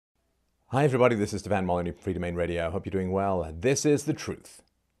Hi everybody, this is Stefan from Free Domain Radio. I hope you're doing well. This is the truth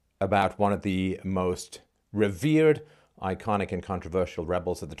about one of the most revered, iconic and controversial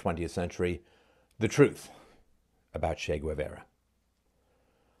rebels of the 20th century. The truth about Che Guevara.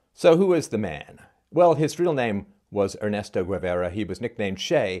 So who is the man? Well, his real name was Ernesto Guevara. He was nicknamed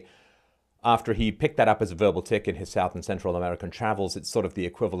Che after he picked that up as a verbal tick in his South and Central American travels. It's sort of the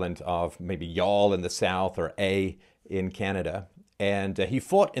equivalent of maybe y'all in the South or A in Canada. And he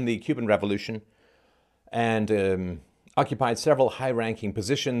fought in the Cuban Revolution and occupied several high-ranking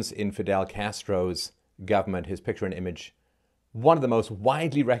positions in Fidel Castro's government. His picture and image, one of the most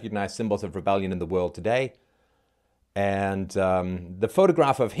widely recognized symbols of rebellion in the world today. And the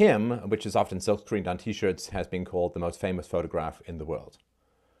photograph of him, which is often silk-screened on T-shirts, has been called the most famous photograph in the world.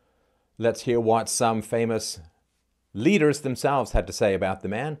 Let's hear what some famous leaders themselves had to say about the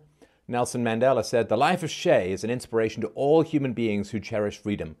man. Nelson Mandela said, "The life of Che is an inspiration to all human beings who cherish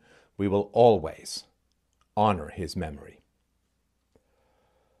freedom. We will always honor his memory."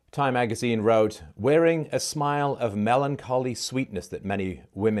 Time magazine wrote, "Wearing a smile of melancholy sweetness that many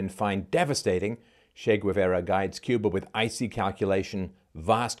women find devastating, Che Guevara guides Cuba with icy calculation,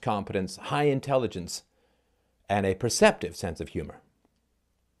 vast competence, high intelligence, and a perceptive sense of humor."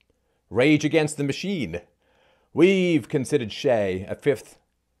 Rage Against the Machine. "We've considered Che a fifth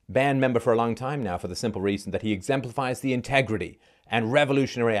band member for a long time now for the simple reason that he exemplifies the integrity and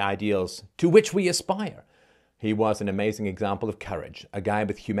revolutionary ideals to which we aspire. He was an amazing example of courage, a guy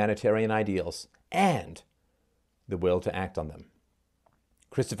with humanitarian ideals and the will to act on them."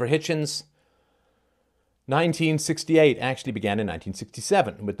 Christopher Hitchens. 1968 actually began in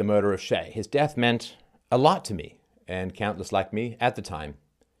 1967 with the murder of Che. His death meant a lot to me and countless like me at the time.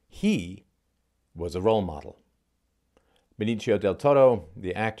 He was a role model. Benicio del Toro,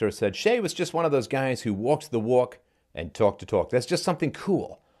 the actor, said, "Che was just one of those guys who walked the walk and talked the talk. There's just something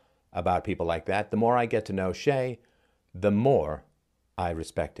cool about people like that. The more I get to know Che, the more I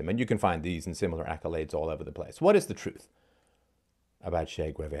respect him." And you can find these and similar accolades all over the place. What is the truth about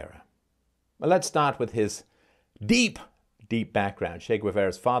Che Guevara? Well, let's start with his deep background. Che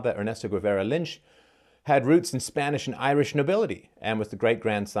Guevara's father, Ernesto Guevara Lynch, had roots in Spanish and Irish nobility and was the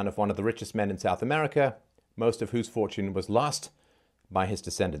great-grandson of one of the richest men in South America, most of whose fortune was lost by his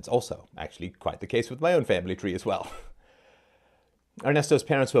descendants. Also, actually, quite the case with my own family tree as well. Ernesto's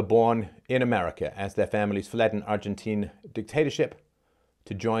parents were born in America as their families fled an Argentine dictatorship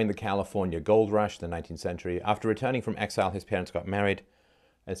to join the California gold rush in the 19th century. After returning from exile, his parents got married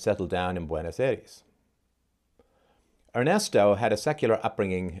and settled down in Buenos Aires. Ernesto had a secular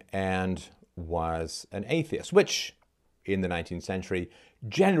upbringing and was an atheist, which in the 19th century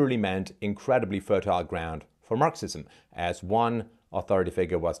generally meant incredibly fertile ground for Marxism. As one authority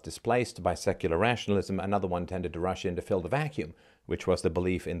figure was displaced by secular rationalism, another one tended to rush in to fill the vacuum, which was the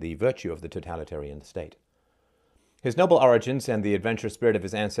belief in the virtue of the totalitarian state. His noble origins and the adventurous spirit of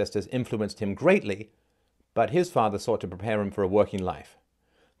his ancestors influenced him greatly, but his father sought to prepare him for a working life.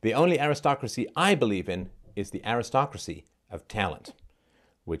 "The only aristocracy I believe in is the aristocracy of talent,"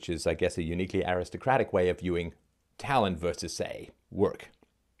 which is, I guess, a uniquely aristocratic way of viewing talent versus, say, work.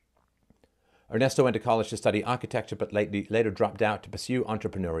 Ernesto went to college to study architecture, but later dropped out to pursue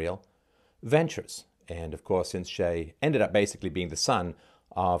entrepreneurial ventures. And of course, since Che ended up basically being the son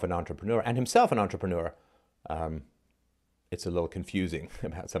of an entrepreneur and himself an entrepreneur, it's a little confusing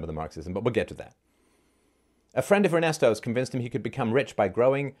about some of the Marxism, but we'll get to that. A friend of Ernesto's convinced him he could become rich by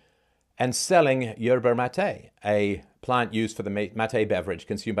growing and selling yerba mate, a plant used for the mate beverage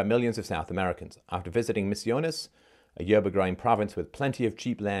consumed by millions of South Americans. After visiting Misiones, a yerba-growing province with plenty of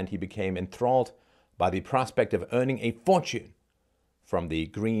cheap land, he became enthralled by the prospect of earning a fortune from the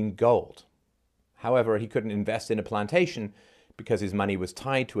green gold. However, he couldn't invest in a plantation because his money was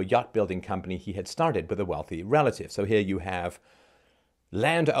tied to a yacht-building company he had started with a wealthy relative. So here you have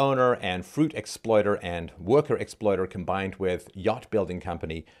landowner and fruit exploiter and worker exploiter combined with yacht-building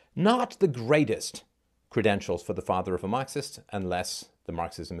company. Not the greatest credentials for the father of a Marxist, unless the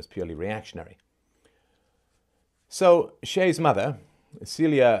Marxism is purely reactionary. So Che's mother,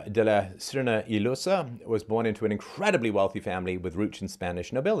 Celia de la Serna y Losa, was born into an incredibly wealthy family with roots in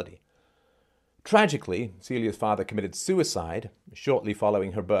Spanish nobility. Tragically, Celia's father committed suicide shortly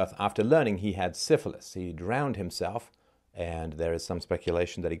following her birth after learning he had syphilis. He drowned himself, and there is some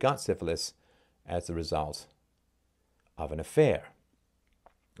speculation that he got syphilis as a result of an affair.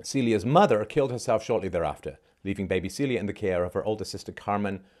 Celia's mother killed herself shortly thereafter, leaving baby Celia in the care of her older sister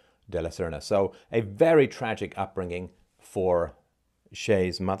Carmen de la Serna. So a very tragic upbringing for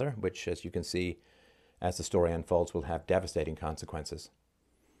Che's mother, which, as you can see, as the story unfolds, will have devastating consequences.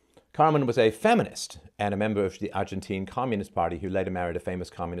 Carmen was a feminist and a member of the Argentine Communist Party who later married a famous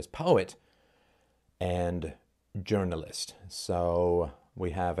communist poet and journalist. So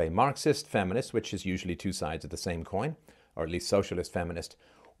we have a Marxist feminist, which is usually two sides of the same coin, or at least socialist feminist.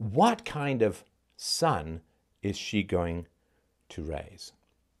 What kind of son is she going to raise?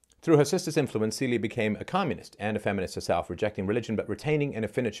 Through her sister's influence, Celia became a communist and a feminist herself, rejecting religion but retaining an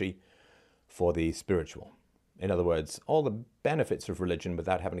affinity for the spiritual. In other words, all the benefits of religion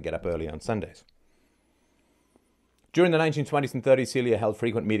without having to get up early on Sundays. During the 1920s and 30s, Celia held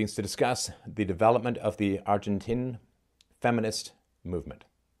frequent meetings to discuss the development of the Argentine feminist movement.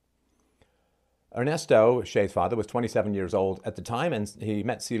 Ernesto, Shea's father, was 27 years old at the time, and he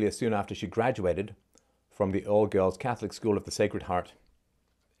met Celia soon after she graduated from the all-girls Catholic School of the Sacred Heart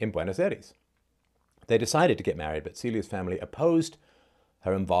in Buenos Aires. They decided to get married, but Celia's family opposed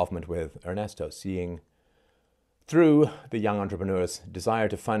her involvement with Ernesto, seeing through the young entrepreneur's desire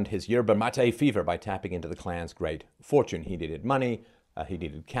to fund his yerba mate fever by tapping into the clan's great fortune. He needed money, he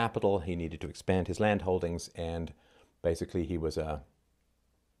needed capital, he needed to expand his land holdings, and basically he was a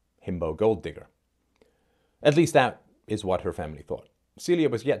himbo gold digger. At least that is what her family thought. Celia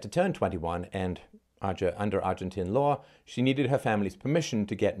was yet to turn 21, and under Argentine law, she needed her family's permission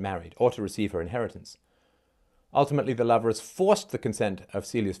to get married or to receive her inheritance. Ultimately, the lovers forced the consent of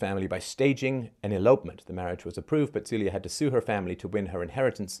Celia's family by staging an elopement. The marriage was approved, but Celia had to sue her family to win her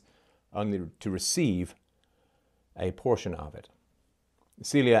inheritance, only to receive a portion of it.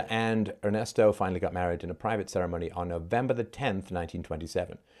 Celia and Ernesto finally got married in a private ceremony on November the 10th,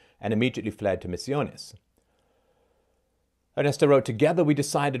 1927, and immediately fled to Misiones. Ernesto wrote, "Together we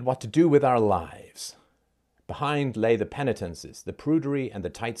decided what to do with our lives. Behind lay the penitences, the prudery, and the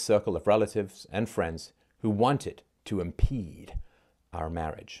tight circle of relatives and friends who wanted to impede our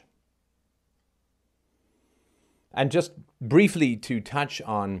marriage." And just briefly to touch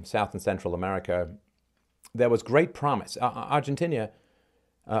on South and Central America, there was great promise. Argentina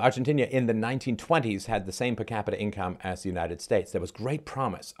in the 1920s had the same per capita income as the United States. There was great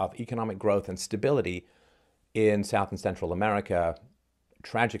promise of economic growth and stability in South and Central America.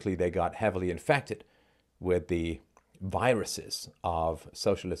 Tragically, they got heavily infected with the viruses of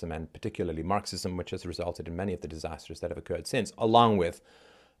socialism and particularly Marxism, which has resulted in many of the disasters that have occurred since, along with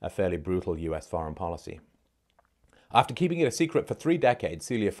a fairly brutal US foreign policy. After keeping it a secret for 3 decades,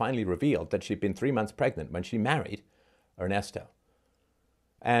 Celia finally revealed that she'd been 3 months pregnant when she married Ernesto.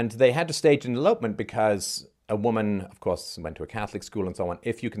 And they had to stage an elopement because a woman, of course, went to a Catholic school and so on.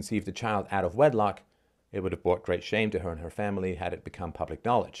 If you conceived a child out of wedlock, it would have brought great shame to her and her family had it become public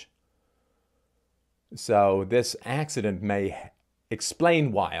knowledge. So this accident may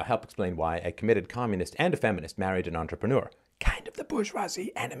explain why, or help explain why, a committed communist and a feminist married an entrepreneur, kind of the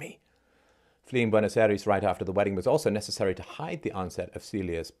bourgeoisie enemy. Fleeing Buenos Aires right after the wedding was also necessary to hide the onset of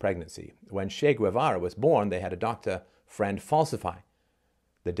Celia's pregnancy. When Che Guevara was born, they had a doctor friend falsify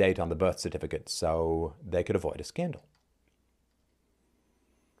the date on the birth certificate so they could avoid a scandal.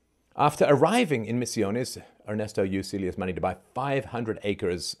 After arriving in Misiones, Ernesto used Celia's money to buy 500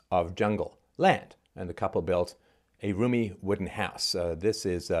 acres of jungle land, and the couple built a roomy wooden house. This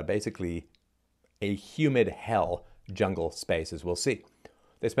is basically a humid hell jungle space, as we'll see.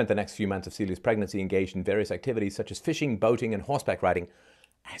 They spent the next few months of Celia's pregnancy engaged in various activities such as fishing, boating, and horseback riding.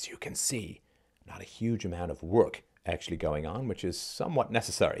 As you can see, not a huge amount of work actually going on, which is somewhat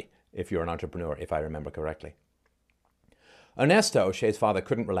necessary if you're an entrepreneur, if I remember correctly. Ernesto, Shea's father,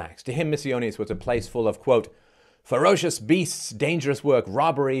 couldn't relax. To him, Misiones was a place full of, quote, ferocious beasts, dangerous work,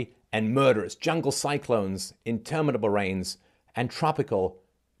 robbery, and murders, jungle cyclones, interminable rains, and tropical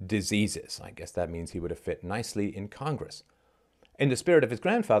diseases. I guess that means he would have fit nicely in Congress. In the spirit of his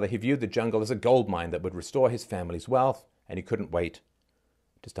grandfather, he viewed the jungle as a gold mine that would restore his family's wealth, and he couldn't wait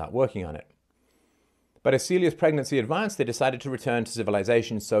to start working on it. But as Celia's pregnancy advanced, they decided to return to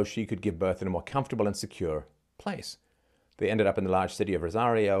civilization so she could give birth in a more comfortable and secure place. They ended up in the large city of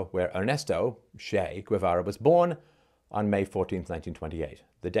Rosario, where Ernesto, Che Guevara, was born on May 14, 1928.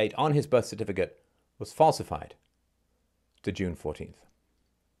 The date on his birth certificate was falsified to June 14th.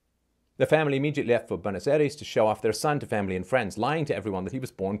 The family immediately left for Buenos Aires to show off their son to family and friends, lying to everyone that he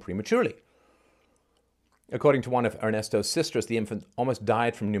was born prematurely. According to one of Ernesto's sisters, the infant almost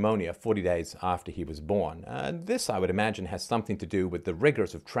died from pneumonia 40 days after he was born. This, I would imagine, has something to do with the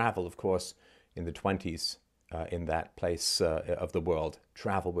rigors of travel, of course, in the 20s. In that place of the world,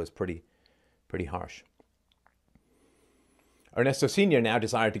 travel was pretty harsh. Ernesto Sr. now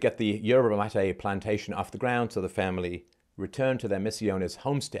desired to get the yerba mate plantation off the ground, so the family returned to their Misiones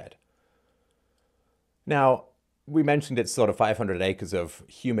homestead. Now, we mentioned it's sort of 500 acres of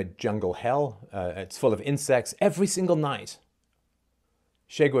humid jungle hell. It's full of insects. Every single night,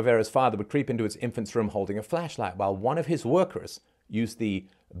 Che Guevara's father would creep into his infant's room holding a flashlight, while one of his workers used the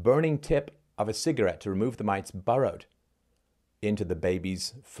burning tip of a cigarette to remove the mites burrowed into the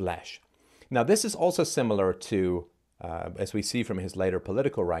baby's flesh. Now, this is also similar to, as we see from his later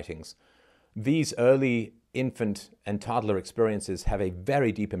political writings, these early infant and toddler experiences have a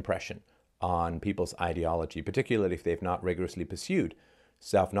very deep impression on people's ideology, particularly if they've not rigorously pursued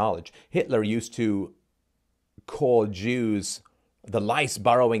self-knowledge. Hitler used to call Jews the lice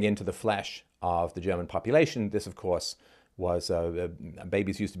burrowing into the flesh of the German population. This, of course, was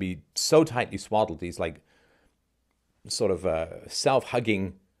babies used to be so tightly swaddled, these like sort of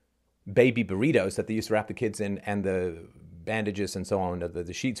self-hugging baby burritos that they used to wrap the kids in, and the bandages and so on,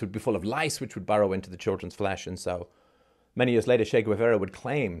 the sheets would be full of lice which would burrow into the children's flesh. And so many years later, Che Guevara would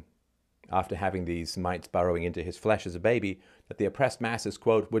claim, after having these mites burrowing into his flesh as a baby, that the oppressed masses,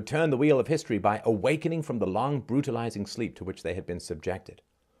 quote, would turn the wheel of history by awakening from the long, brutalizing sleep to which they had been subjected.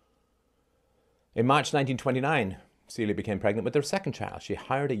 In March 1929, Celia became pregnant with their second child. She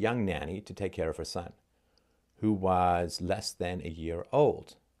hired a young nanny to take care of her son, who was less than a year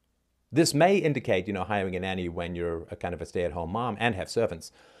old. This may indicate, hiring a nanny when you're a kind of a stay-at-home mom and have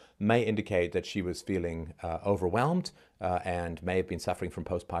servants, may indicate that she was feeling overwhelmed and may have been suffering from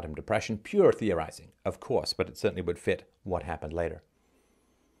postpartum depression. Pure theorizing, of course, but it certainly would fit what happened later.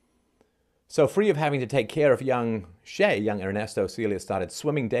 So free of having to take care of young Ernesto, Celia started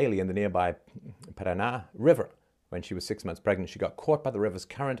swimming daily in the nearby Paraná River. When she was 6 months pregnant, she got caught by the river's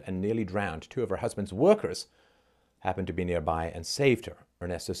current and nearly drowned. Two of her husband's workers happened to be nearby and saved her.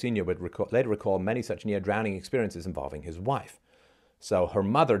 Ernesto Sr. would later recall many such near-drowning experiences involving his wife. So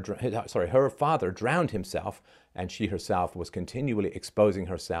her father drowned himself, and she herself was continually exposing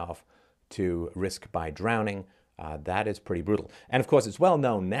herself to risk by drowning. That is pretty brutal. And of course, it's well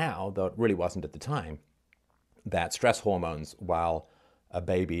known now, though it really wasn't at the time, that stress hormones, while a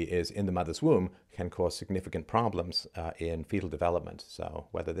baby is in the mother's womb, can cause significant problems in fetal development. So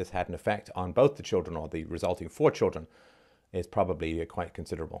whether this had an effect on both the children or the resulting 4 children is probably quite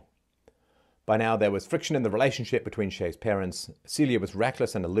considerable. By now, there was friction in the relationship between Che's parents. Celia was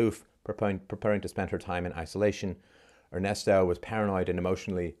reckless and aloof, preparing to spend her time in isolation. Ernesto was paranoid and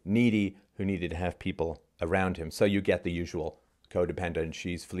emotionally needy, who needed to have people around him. So you get the usual codependent.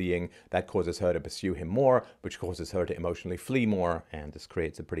 She's fleeing. That causes her to pursue him more, which causes her to emotionally flee more, and this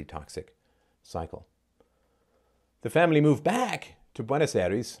creates a pretty toxic cycle. The family moved back to Buenos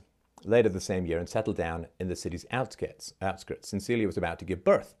Aires later the same year and settled down in the city's outskirts. Celia was about to give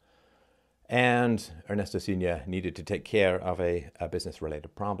birth, and Ernesto Sr. needed to take care of a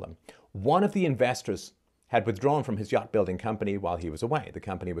business-related problem. One of the investors had withdrawn from his yacht-building company while he was away. The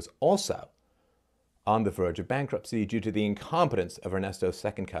company was also on the verge of bankruptcy due to the incompetence of Ernesto's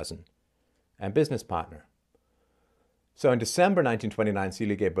second cousin and business partner. So in December 1929,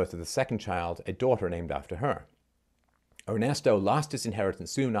 Celia gave birth to the second child, a daughter named after her. Ernesto lost his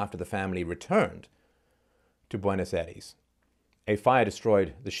inheritance soon after the family returned to Buenos Aires. A fire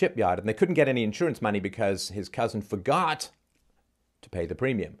destroyed the shipyard, and they couldn't get any insurance money because his cousin forgot to pay the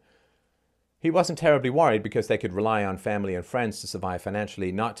premium. He wasn't terribly worried because they could rely on family and friends to survive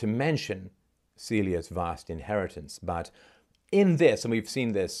financially, not to mention Celia's vast inheritance. But in this, and we've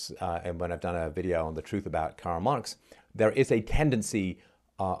seen this when I've done a video on the truth about Karl Marx, there is a tendency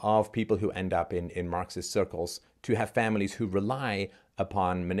of people who end up in Marxist circles to have families who rely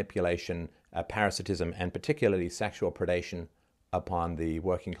upon manipulation, parasitism, and particularly sexual predation upon the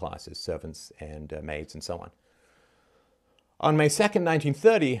working classes, servants and maids and so on. On May 2nd,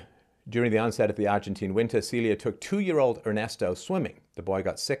 1930, during the onset of the Argentine winter, Celia took 2-year-old Ernesto swimming. The boy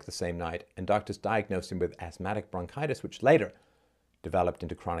got sick the same night, and doctors diagnosed him with asthmatic bronchitis, which later developed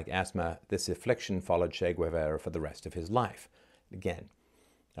into chronic asthma. This affliction followed Che Guevara for the rest of his life. Again,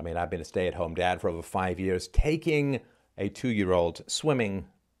 I've been a stay-at-home dad for over 5 years. Taking a 2-year-old swimming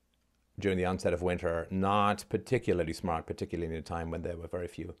during the onset of winter, not particularly smart, particularly in a time when there were very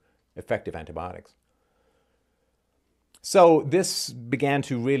few effective antibiotics. So this began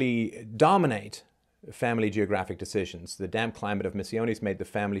to really dominate family geographic decisions. The damp climate of Misiones made the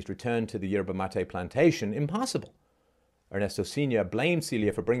family's return to the yerba mate plantation impossible. Ernesto Sr. blamed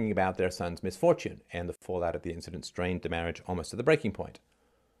Celia for bringing about their son's misfortune, and the fallout of the incident strained the marriage almost to the breaking point.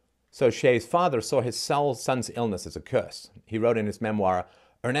 So Che's father saw his son's illness as a curse. He wrote in his memoir,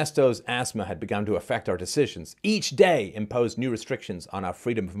 "Ernesto's asthma had begun to affect our decisions. Each day imposed new restrictions on our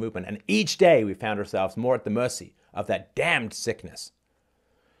freedom of movement, and each day we found ourselves more at the mercy of that damned sickness."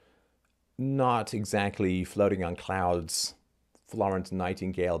 Not exactly floating on clouds, Florence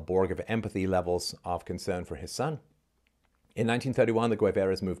Nightingale Borg of empathy levels of concern for his son. In 1931, the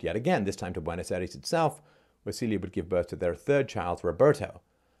Guevaras moved yet again, this time to Buenos Aires itself, where Celia would give birth to their third child, Roberto,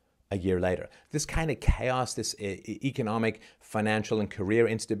 a year later. This kind of chaos, this economic, financial, and career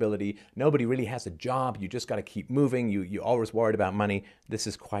instability, nobody really has a job, you just got to keep moving, you're always worried about money. This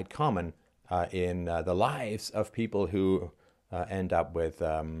is quite common in the lives of people who end up with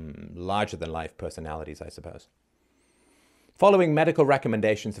larger-than-life personalities, I suppose. Following medical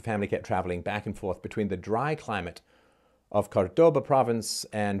recommendations, the family kept traveling back and forth between the dry climate of Cordoba province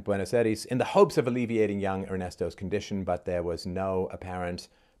and Buenos Aires in the hopes of alleviating young Ernesto's condition, but there was no apparent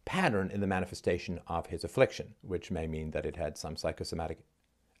pattern in the manifestation of his affliction, which may mean that it had some psychosomatic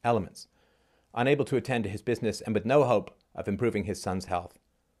elements. Unable to attend to his business and with no hope of improving his son's health,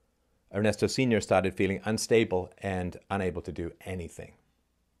 Ernesto Sr. started feeling unstable and unable to do anything.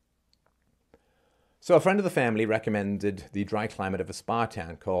 So a friend of the family recommended the dry climate of a spa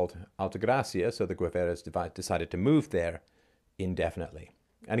town called Altagracia, so the Guevaras decided to move there indefinitely.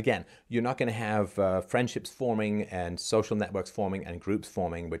 And again, you're not going to have friendships forming and social networks forming and groups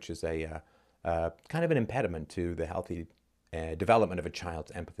forming, which is a kind of an impediment to the healthy development of a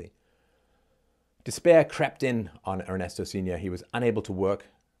child's empathy. Despair crept in on Ernesto Sr. He was unable to work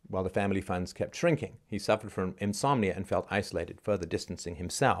while the family funds kept shrinking. He suffered from insomnia and felt isolated, further distancing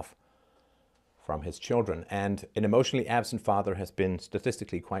himself from his children. And an emotionally absent father has been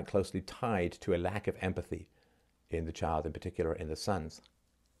statistically quite closely tied to a lack of empathy in the child, in particular in the sons.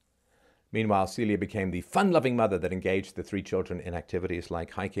 Meanwhile, Celia became the fun-loving mother that engaged the three children in activities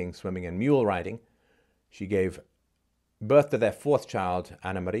like hiking, swimming, and mule riding. She gave birth to their fourth child,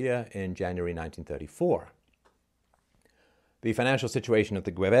 Ana Maria, in January 1934. The financial situation of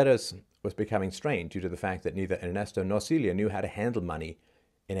the Guevaras was becoming strained due to the fact that neither Ernesto nor Celia knew how to handle money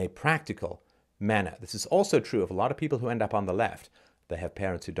in a practical manner. This is also true of a lot of people who end up on the left. They have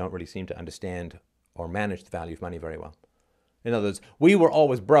parents who don't really seem to understand or manage the value of money very well. In other words, we were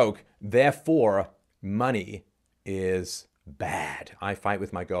always broke, therefore money is bad. I fight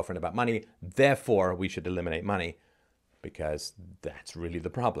with my girlfriend about money, therefore we should eliminate money, because that's really the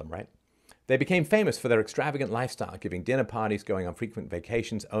problem, right? They became famous for their extravagant lifestyle, giving dinner parties, going on frequent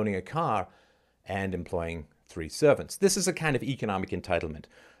vacations, owning a car, and employing 3 servants. This is a kind of economic entitlement.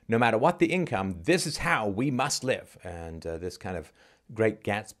 No matter what the income, this is how we must live. And this kind of great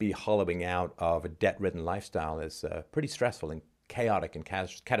Gatsby hollowing out of a debt-ridden lifestyle is pretty stressful and chaotic and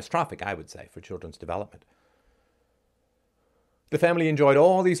catastrophic, I would say, for children's development. The family enjoyed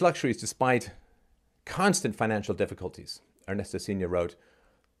all these luxuries despite constant financial difficulties. Ernesto Sr. wrote,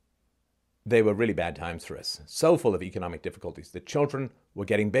 "They were really bad times for us, so full of economic difficulties. The children were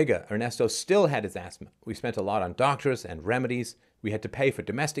getting bigger. Ernesto still had his asthma. We spent a lot on doctors and remedies. We had to pay for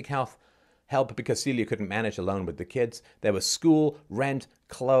domestic help because Celia couldn't manage alone with the kids. There was school, rent,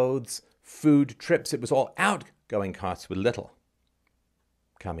 clothes, food, trips. It was all outgoing costs with little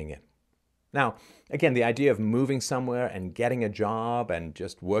coming in." Now, again, the idea of moving somewhere and getting a job and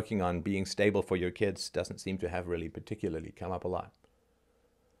just working on being stable for your kids doesn't seem to have really particularly come up a lot.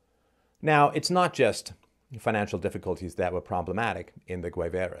 Now, it's not just financial difficulties that were problematic in the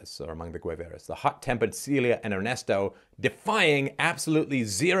Guevaras, or among the Guevaras. The hot-tempered Celia and Ernesto, defying absolutely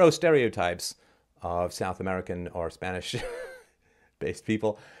zero stereotypes of South American or Spanish-based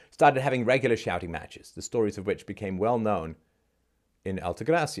people, started having regular shouting matches, the stories of which became well known in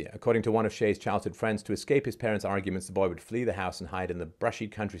Altagracia. According to one of Shay's childhood friends, to escape his parents' arguments, the boy would flee the house and hide in the brushy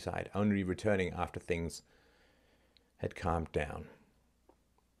countryside, only returning after things had calmed down.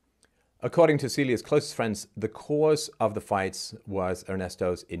 According to Celia's closest friends, the cause of the fights was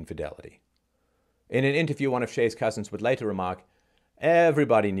Ernesto's infidelity. In an interview, one of Shay's cousins would later remark,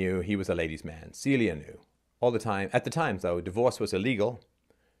 "Everybody knew he was a ladies' man. Celia knew. All the time. At the time, though, divorce was illegal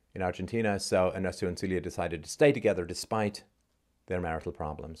in Argentina, so Ernesto and Celia decided to stay together despite their marital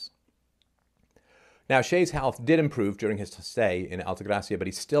problems." Now, Shay's health did improve during his stay in Altagracia, but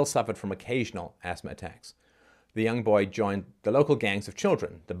he still suffered from occasional asthma attacks. The young boy joined the local gangs of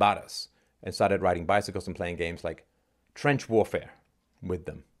children, the Barras, and started riding bicycles and playing games like trench warfare with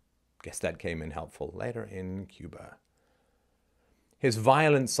them. Guess that came in helpful later in Cuba. His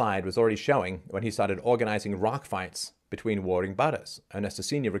violent side was already showing when he started organizing rock fights between warring Barras. Ernesto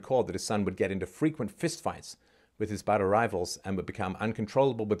Sr. recalled that his son would get into frequent fistfights with his Barra rivals and would become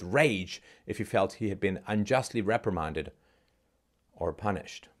uncontrollable with rage if he felt he had been unjustly reprimanded or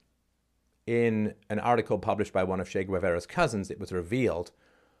punished. In an article published by one of Che Guevara's cousins, it was revealed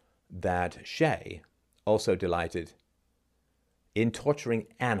that Che also delighted in torturing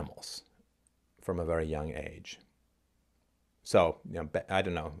animals from a very young age. So, I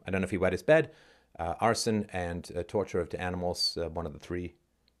don't know if he wet his bed. Arson and torture of animals, one of the 3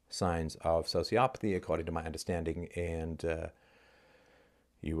 signs of sociopathy, according to my understanding. And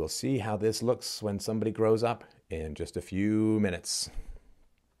You will see how this looks when somebody grows up in just a few minutes.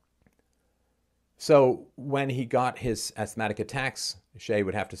 So when he got his asthmatic attacks, Shay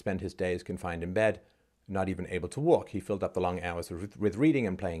would have to spend his days confined in bed, not even able to walk. He filled up the long hours with reading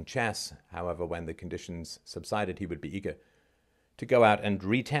and playing chess. However, when the conditions subsided, he would be eager to go out and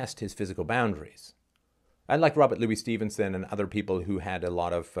retest his physical boundaries. And like Robert Louis Stevenson and other people who had a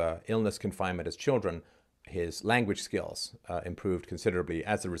lot of illness confinement as children, his language skills improved considerably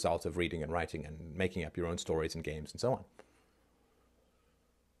as a result of reading and writing and making up your own stories and games and so on.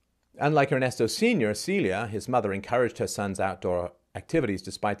 Unlike Ernesto Sr., Celia, his mother, encouraged her son's outdoor activities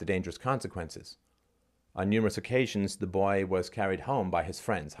despite the dangerous consequences. On numerous occasions, the boy was carried home by his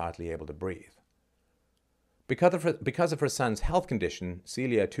friends, hardly able to breathe. Because of her son's health condition,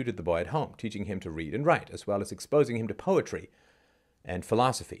 Celia tutored the boy at home, teaching him to read and write, as well as exposing him to poetry and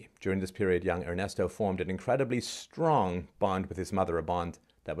philosophy. During this period, young Ernesto formed an incredibly strong bond with his mother, a bond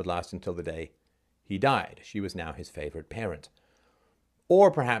that would last until the day he died. She was now his favorite parent. Or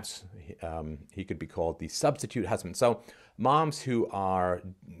perhaps he could be called the substitute husband. So moms who are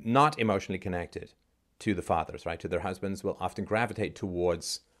not emotionally connected to the fathers, right, to their husbands, will often gravitate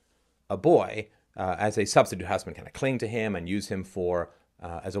towards a boy as a substitute husband, kind of cling to him and use him for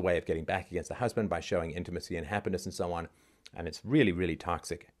as a way of getting back against the husband by showing intimacy and happiness and so on. And it's really, really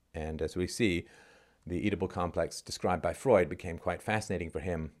toxic. And as we see, the Oedipal complex described by Freud became quite fascinating for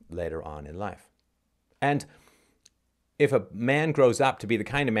him later on in life. And if a man grows up to be the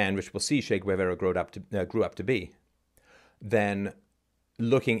kind of man which we'll see Che Guevara grew up to be, then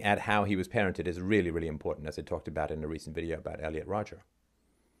looking at how he was parented is really, really important, as I talked about in a recent video about Elliot Rodger.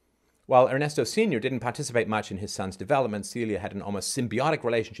 While Ernesto Sr. didn't participate much in his son's development, Celia had an almost symbiotic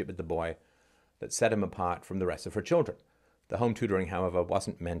relationship with the boy that set him apart from the rest of her children. The home tutoring, however,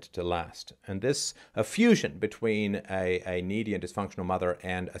 wasn't meant to last. And this fusion between a needy and dysfunctional mother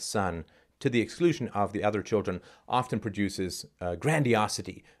and a son, to the exclusion of the other children, often produces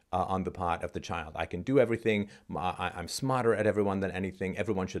grandiosity on the part of the child. I can do everything. I'm smarter at everyone than anything.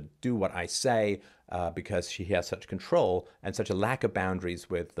 Everyone should do what I say because she has such control and such a lack of boundaries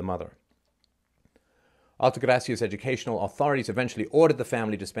with the mother. Altagracia's educational authorities eventually ordered the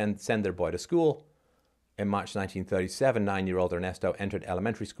family to send their boy to school. In March 1937, 9-year-old Ernesto entered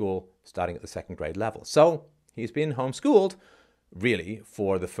elementary school, starting at the second grade level. So he's been homeschooled, really,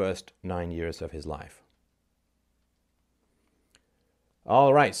 for the first 9 years of his life.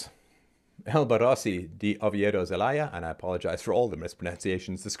 All right. Elba Rossi di Oviedo Zelaya, and I apologize for all the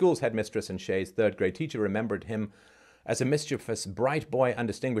mispronunciations, the school's headmistress and Shay's third-grade teacher, remembered him as a mischievous, bright boy,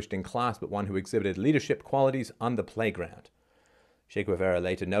 undistinguished in class, but one who exhibited leadership qualities on the playground. Che Guevara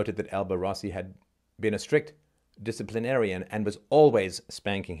later noted that Elba Rossi had been a strict disciplinarian and was always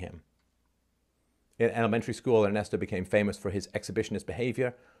spanking him. In elementary school, Ernesto became famous for his exhibitionist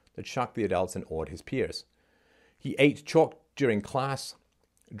behavior that shocked the adults and awed his peers. He ate chalk during class,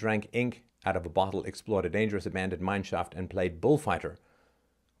 drank ink out of a bottle, explored a dangerous abandoned mineshaft, and played bullfighter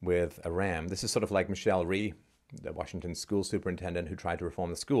with a ram. This is sort of like Michelle Rhee, the Washington school superintendent who tried to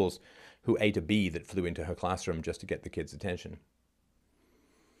reform the schools, who ate a bee that flew into her classroom just to get the kids' attention.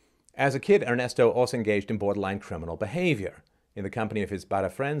 As a kid, Ernesto also engaged in borderline criminal behavior. In the company of his Barra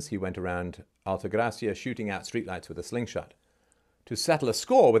friends, he went around Altagracia shooting out streetlights with a slingshot. To settle a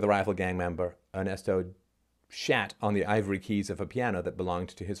score with a rival gang member, Ernesto shat on the ivory keys of a piano that belonged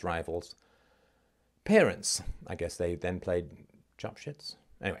to his rival's parents. I guess they then played chop shits.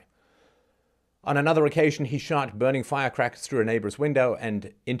 Anyway. On another occasion, he shot burning firecrackers through a neighbor's window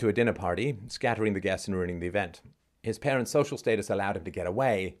and into a dinner party, scattering the guests and ruining the event. His parents' social status allowed him to get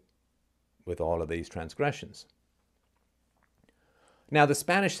away with all of these transgressions. Now, the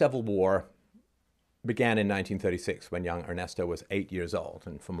Spanish Civil War began in 1936 when young Ernesto was 8 years old.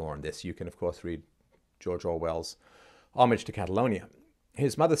 And for more on this, you can, of course, read George Orwell's Homage to Catalonia.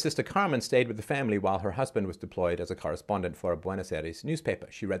 His mother's sister Carmen stayed with the family while her husband was deployed as a correspondent for a Buenos Aires newspaper.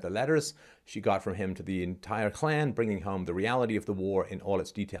 She read the letters she got from him to the entire clan, bringing home the reality of the war in all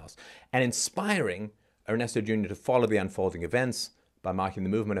its details, and inspiring Ernesto Jr. to follow the unfolding events by marking the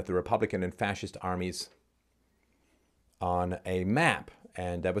movement of the Republican and fascist armies on a map.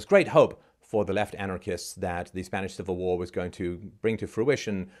 And there was great hope for the left anarchists that the Spanish Civil War was going to bring to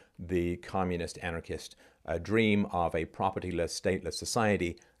fruition the communist anarchist dream of a propertyless, stateless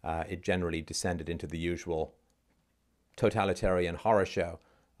society. It generally descended into the usual totalitarian horror show,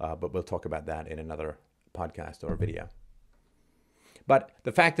 but we'll talk about that in another podcast or video. But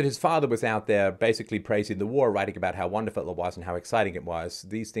the fact that his father was out there basically praising the war, writing about how wonderful it was and how exciting it was,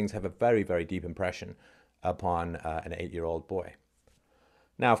 these things have a very, very deep impression upon an 8-year-old boy.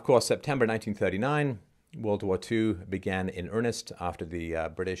 Now, of course, September 1939, World War II began in earnest after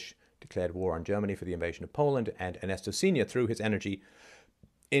the British declared war on Germany for the invasion of Poland, and Ernesto Sr. threw his energy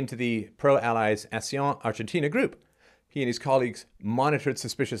into the pro-Allies Acción Argentina group. He and his colleagues monitored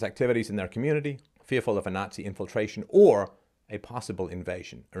suspicious activities in their community, fearful of a Nazi infiltration or a possible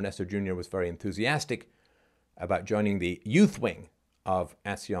invasion. Ernesto Jr. was very enthusiastic about joining the youth wing of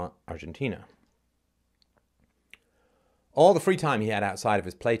Acción Argentina. All the free time he had outside of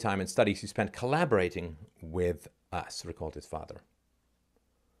his playtime and studies he spent collaborating with us, recalled his father.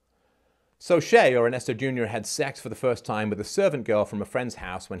 So Che, or Ernesto Jr., had sex for the first time with a servant girl from a friend's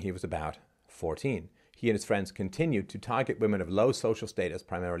house when he was about 14. He and his friends continued to target women of low social status,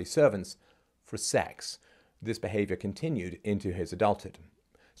 primarily servants, for sex. This behavior continued into his adulthood.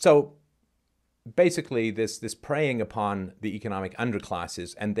 So basically, this preying upon the economic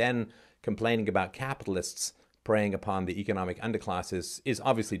underclasses and then complaining about capitalists preying upon the economic underclasses is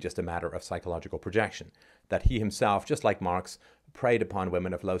obviously just a matter of psychological projection, that he himself, just like Marx, preyed upon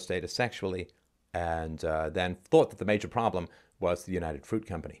women of low status sexually and then thought that the major problem was the United Fruit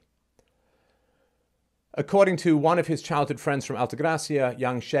Company. According to one of his childhood friends from Altagracia,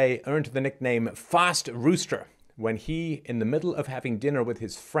 young Che earned the nickname Fast Rooster when he, in the middle of having dinner with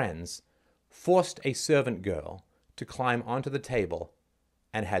his friends, forced a servant girl to climb onto the table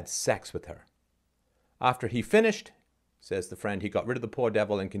and had sex with her. After he finished, says the friend, he got rid of the poor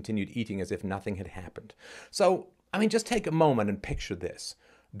devil and continued eating as if nothing had happened. So, I mean, just take a moment and picture this,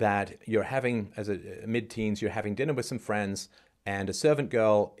 that you're having, as a mid-teens, you're having dinner with some friends, and a servant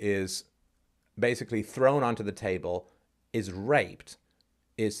girl is basically thrown onto the table, is raped,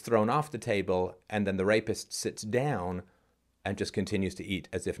 is thrown off the table, and then the rapist sits down and just continues to eat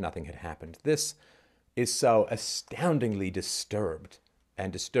as if nothing had happened. This is so astoundingly disturbed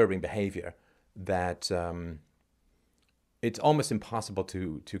and disturbing behavior that it's almost impossible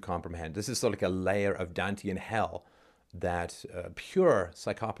to comprehend. This is sort of like a layer of Dantean hell that pure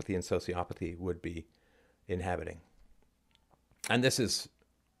psychopathy and sociopathy would be inhabiting. And this is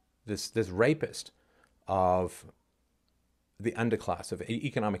this rapist of the underclass, of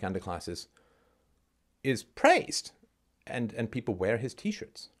economic underclasses, is praised, and people wear his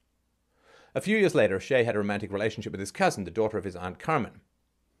t-shirts. A few years later, Che had a romantic relationship with his cousin, the daughter of his Aunt Carmen.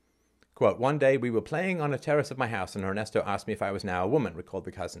 Quote, one day we were playing on a terrace of my house and Ernesto asked me if I was now a woman, recalled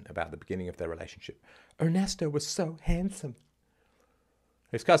the cousin about the beginning of their relationship. Ernesto was so handsome.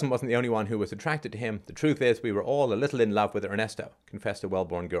 His cousin wasn't the only one who was attracted to him. The truth is we were all a little in love with Ernesto, confessed a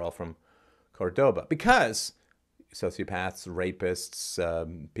well-born girl from Cordoba. Because sociopaths,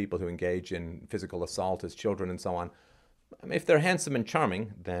 rapists, people who engage in physical assault as children and so on, if they're handsome and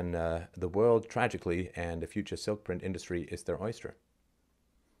charming, then the world, tragically, and the future silk print industry is their oyster.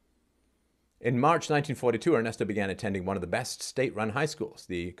 In March 1942, Ernesto began attending one of the best state-run high schools,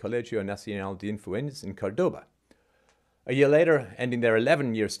 the Colegio Nacional de Influencias in Cordoba. A year later, ending their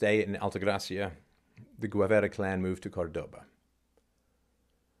 11-year stay in Altagracia, the Guevara clan moved to Cordoba.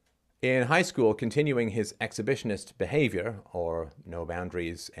 In high school, continuing his exhibitionist behavior, or no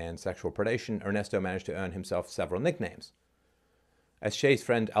boundaries and sexual predation, Ernesto managed to earn himself several nicknames. As Che's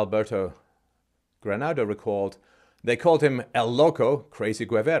friend Alberto Granado recalled, they called him El Loco, Crazy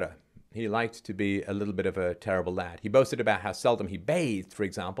Guevara. He liked to be a little bit of a terrible lad. He boasted about how seldom he bathed, for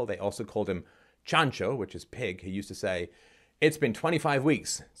example. They also called him Chancho, which is pig. He used to say, it's been 25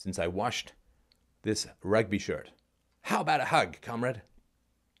 weeks since I washed this rugby shirt. How about a hug, comrade?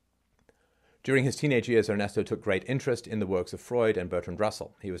 During his teenage years, Ernesto took great interest in the works of Freud and Bertrand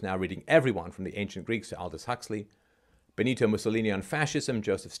Russell. He was now reading everyone from the ancient Greeks to Aldous Huxley, Benito Mussolini on fascism,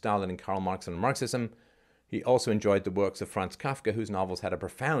 Joseph Stalin and Karl Marx on Marxism. He also enjoyed the works of Franz Kafka, whose novels had a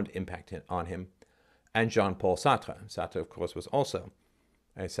profound impact on him, and Jean-Paul Sartre. Sartre, of course, was also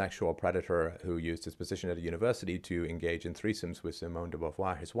a sexual predator who used his position at a university to engage in threesomes with Simone de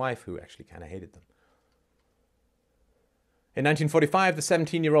Beauvoir, his wife, who actually kind of hated them. In 1945, the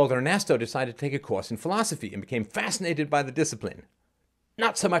 17-year-old Ernesto decided to take a course in philosophy and became fascinated by the discipline.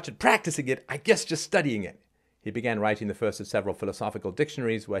 Not so much at practicing it, I guess just studying it. He began writing the first of several philosophical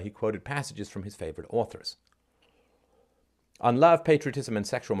dictionaries where he quoted passages from his favorite authors. On love, patriotism, and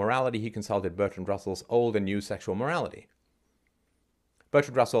sexual morality, he consulted Bertrand Russell's Old and New Sexual Morality.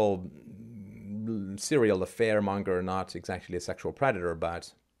 Bertrand Russell, serial affair-monger, not exactly a sexual predator,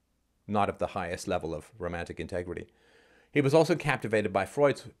 but not of the highest level of romantic integrity. He was also captivated by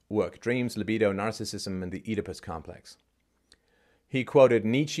Freud's work, Dreams, Libido, Narcissism, and the Oedipus Complex. He quoted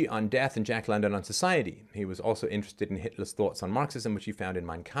Nietzsche on death and Jack London on society. He was also interested in Hitler's thoughts on Marxism, which he found in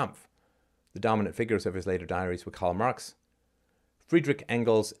Mein Kampf. The dominant figures of his later diaries were Karl Marx, Friedrich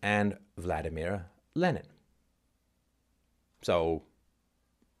Engels, and Vladimir Lenin. So,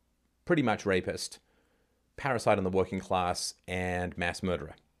 pretty much rapist, parasite on the working class, and mass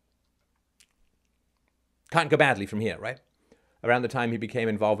murderer. Can't go badly from here, right? Around the time he became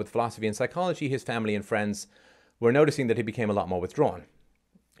involved with philosophy and psychology, his family and friends were noticing that he became a lot more withdrawn.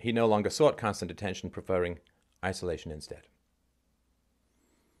 He no longer sought constant attention, preferring isolation instead.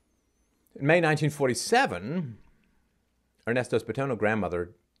 In May 1947, Ernesto's paternal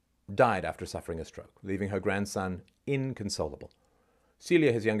grandmother died after suffering a stroke, leaving her grandson inconsolable.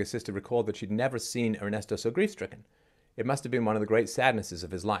 Celia, his younger sister, recalled that she'd never seen Ernesto so grief-stricken. It must have been one of the great sadnesses of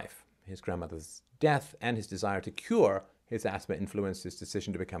his life. His grandmother's death and his desire to cure his asthma influenced his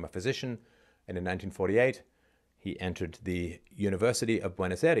decision to become a physician, and in 1948, he entered the University of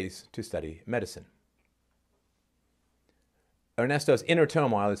Buenos Aires to study medicine. Ernesto's inner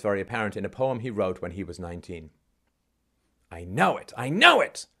turmoil is very apparent in a poem he wrote when he was 19. I know it! I know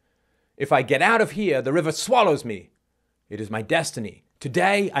it! If I get out of here, the river swallows me. It is my destiny.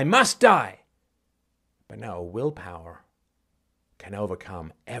 Today, I must die. But no, willpower can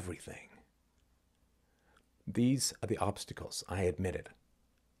overcome everything. These are the obstacles, I admit it.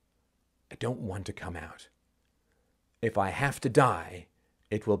 I don't want to come out. If I have to die,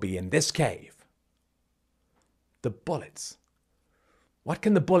 it will be in this cave. The bullets. What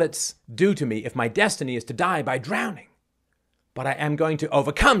can the bullets do to me if my destiny is to die by drowning? But I am going to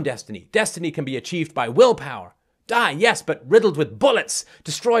overcome destiny. Destiny can be achieved by willpower. Die, yes, but riddled with bullets,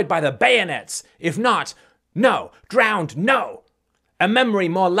 destroyed by the bayonets. If not, no. Drowned, no. A memory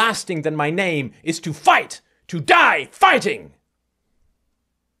more lasting than my name is to fight, to die fighting.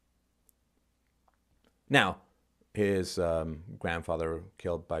 Now, his grandfather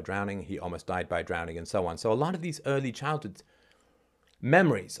killed by drowning, he almost died by drowning, and so on. So a lot of these early childhood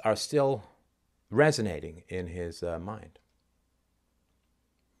memories are still resonating in his mind.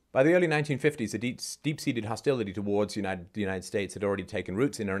 By the early 1950s, a deep-seated hostility towards the United States had already taken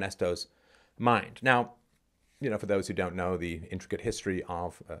roots in Ernesto's mind. Now, for those who don't know the intricate history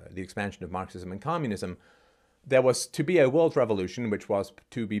of the expansion of Marxism and communism, there was to be a world revolution which was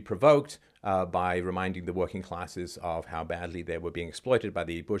to be provoked by reminding the working classes of how badly they were being exploited by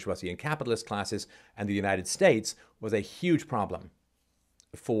the bourgeoisie and capitalist classes, and the United States was a huge problem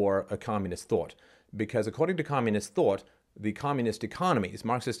for a communist thought, because according to communist thought, the communist economies,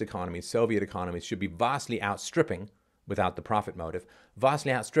 Marxist economies, Soviet economies should be vastly outstripping, without the profit motive,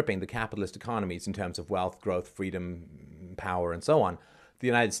 vastly outstripping the capitalist economies in terms of wealth, growth, freedom, power, and so on. The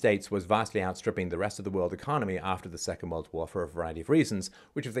United States was vastly outstripping the rest of the world economy after the Second World War for a variety of reasons,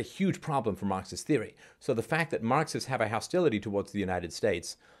 which was a huge problem for Marxist theory. So the fact that Marxists have a hostility towards the United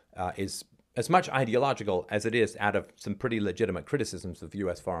States is as much ideological as it is out of some pretty legitimate criticisms of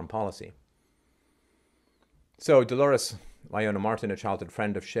U.S. foreign policy. So Dolores Iona Martin, a childhood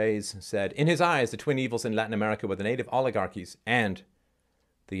friend of Shay's, said, in his eyes, the twin evils in Latin America were the native oligarchies and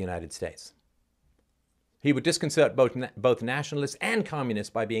the United States. He would disconcert both nationalists and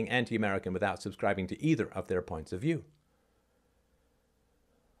communists by being anti-American without subscribing to either of their points of view.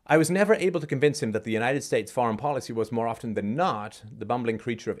 I was never able to convince him that the United States foreign policy was more often than not the bumbling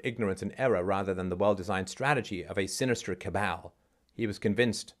creature of ignorance and error rather than the well-designed strategy of a sinister cabal. He was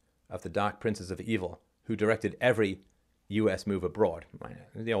convinced of the dark princes of evil who directed every U.S. move abroad.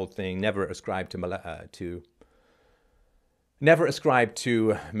 The old thing, never ascribe to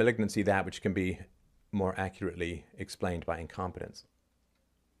malignancy that which can be more accurately explained by incompetence.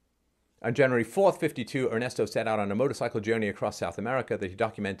 On January 4th, 1952, Ernesto set out on a motorcycle journey across South America that he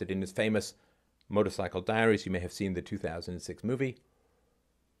documented in his famous Motorcycle Diaries. You may have seen the 2006 movie.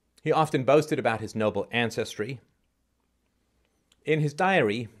 He often boasted about his noble ancestry. In his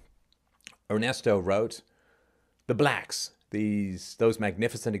diary, Ernesto wrote, "The blacks, those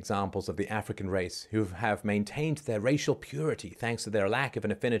magnificent examples of the African race who have maintained their racial purity thanks to their lack of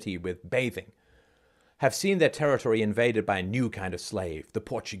an affinity with bathing, have seen their territory invaded by a new kind of slave, the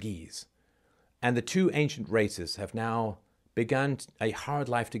Portuguese. And the two ancient races have now begun a hard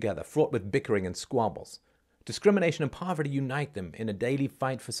life together, fraught with bickering and squabbles. Discrimination and poverty unite them in a daily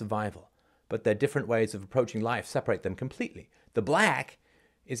fight for survival, but their different ways of approaching life separate them completely. The black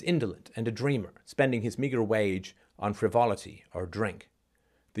is indolent and a dreamer, spending his meager wage on frivolity or drink.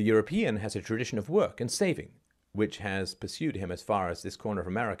 The European has a tradition of work and saving, which has pursued him as far as this corner of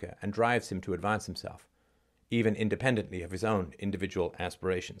America and drives him to advance himself, even independently of his own individual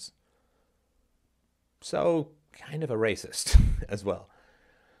aspirations." So, kind of a racist as well.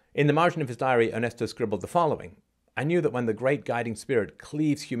 In the margin of his diary, Ernesto scribbled the following: "I knew that when the great guiding spirit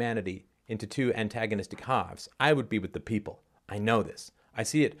cleaves humanity into two antagonistic halves, I would be with the people. I know this. I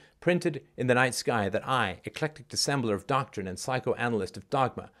see it printed in the night sky that I, eclectic dissembler of doctrine and psychoanalyst of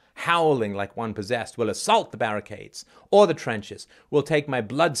dogma, howling like one possessed, will assault the barricades or the trenches, will take my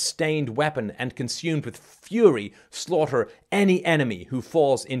blood-stained weapon and, consumed with fury, slaughter any enemy who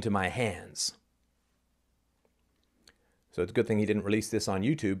falls into my hands. So it's a good thing he didn't release this on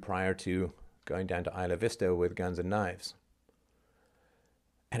YouTube prior to going down to Isla Vista with guns and knives.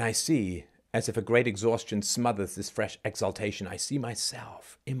 And I see, as if a great exhaustion smothers this fresh exaltation, I see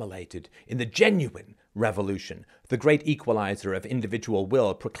myself immolated in the genuine revolution, the great equalizer of individual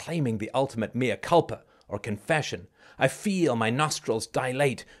will, proclaiming the ultimate mea culpa, or confession. I feel my nostrils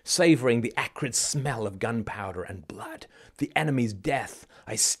dilate, savoring the acrid smell of gunpowder and blood, the enemy's death.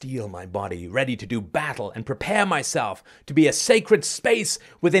 I steel my body, ready to do battle, and prepare myself to be a sacred space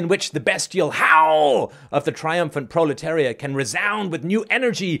within which the bestial howl of the triumphant proletariat can resound with new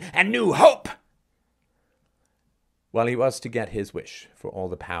energy and new hope. Well, he was to get his wish for all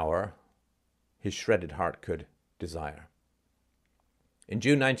the power his shredded heart could desire. In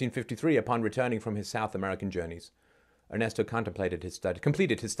June 1953, upon returning from his South American journeys, Ernesto completed his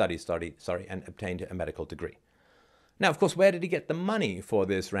studies, and obtained a medical degree. Now, of course, where did he get the money for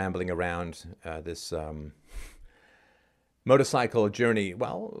this rambling around, this motorcycle journey?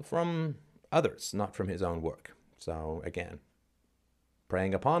 Well, from others, not from his own work. So, again,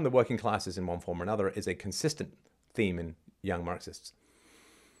 preying upon the working classes in one form or another is a consistent theme in young Marxists.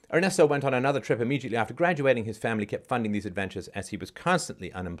 Ernesto went on another trip immediately after graduating. His family kept funding these adventures as he was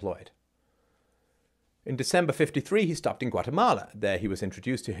constantly unemployed. In December 1953, he stopped in Guatemala. There he was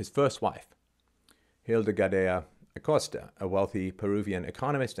introduced to his first wife, Hilda Gadea Acosta, a wealthy Peruvian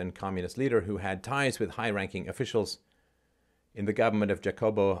economist and communist leader who had ties with high-ranking officials in the government of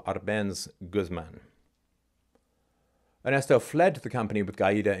Jacobo Arbenz Guzman. Ernesto fled the company with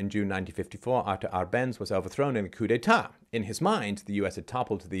Gaida in June 1954 after Arbenz was overthrown in a coup d'etat. In his mind, the US had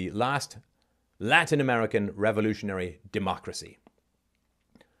toppled the last Latin American revolutionary democracy.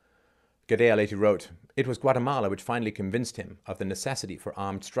 Gadea later wrote, "It was Guatemala which finally convinced him of the necessity for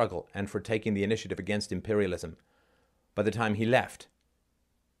armed struggle and for taking the initiative against imperialism. By the time he left,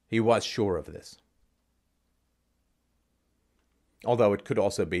 he was sure of this." Although it could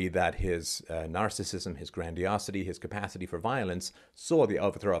also be that his narcissism, his grandiosity, his capacity for violence saw the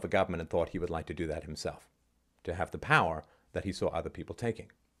overthrow of a government and thought he would like to do that himself, to have the power that he saw other people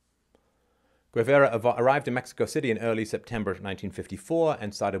taking. Guevara arrived in Mexico City in early September 1954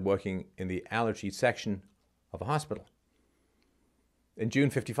 and started working in the allergy section of a hospital. In June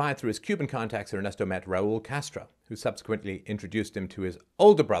 1955, through his Cuban contacts, Ernesto met Raul Castro, who subsequently introduced him to his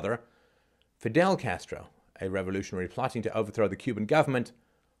older brother, Fidel Castro, a revolutionary plotting to overthrow the Cuban government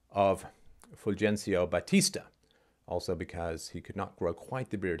of Fulgencio Batista, also because he could not grow quite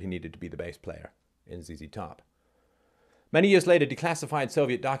the beard he needed to be the bass player in ZZ Top. Many years later, declassified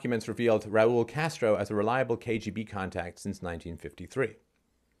Soviet documents revealed Raul Castro as a reliable KGB contact since 1953.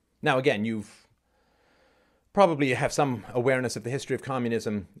 Now again, you've probably have some awareness of the history of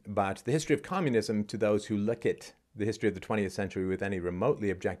communism, but the history of communism, to those who look at the history of the 20th century with any remotely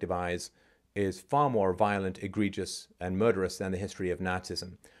objective eyes, is far more violent, egregious, and murderous than the history of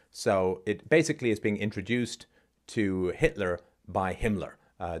Nazism. So it basically is being introduced to Hitler by Himmler.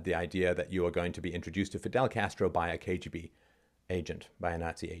 The idea that you are going to be introduced to Fidel Castro by a KGB agent, by a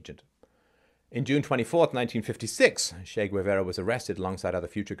Nazi agent. In June 24th, 1956, Che Guevara was arrested alongside other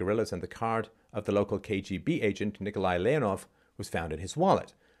future guerrillas, and the card of the local KGB agent, Nikolai Leonov, was found in his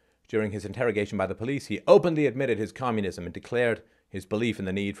wallet. During his interrogation by the police, he openly admitted his communism and declared his belief in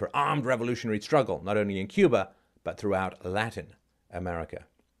the need for armed revolutionary struggle, not only in Cuba, but throughout Latin America.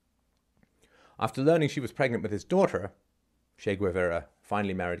 After learning she was pregnant with his daughter, Che Guevara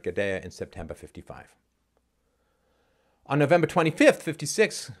finally married Gadea in September 1955. On November 25th,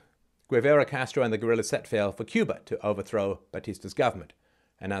 1956, Guevara, Castro, and the guerrillas set sail for Cuba to overthrow Batista's government,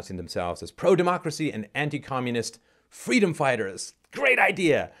 announcing themselves as pro-democracy and anti-communist freedom fighters. Great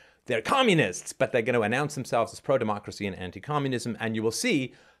idea! They're communists, but they're going to announce themselves as pro-democracy and anti-communism, and you will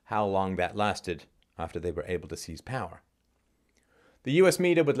see how long that lasted after they were able to seize power. The US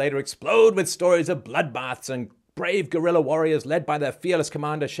media would later explode with stories of bloodbaths and brave guerrilla warriors led by their fearless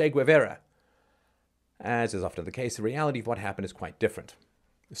commander, Che Guevara. As is often the case, the reality of what happened is quite different.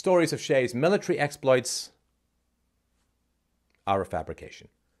 The stories of Che's military exploits are a fabrication.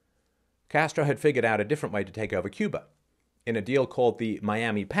 Castro had figured out a different way to take over Cuba. In a deal called the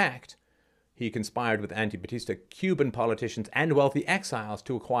Miami Pact, he conspired with anti-Batista Cuban politicians and wealthy exiles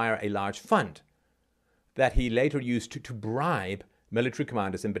to acquire a large fund that he later used to bribe military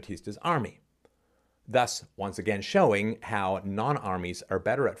commanders in Batista's army, thus once again showing how non-armies are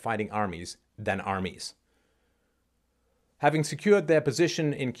better at fighting armies than armies. Having secured their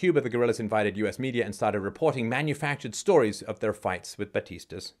position in Cuba, the guerrillas invited US media and started reporting manufactured stories of their fights with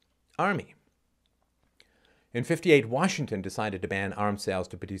Batista's army. In 1958, Washington decided to ban arms sales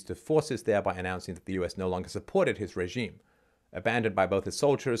to Batista's forces, thereby announcing that the U.S. no longer supported his regime. Abandoned by both his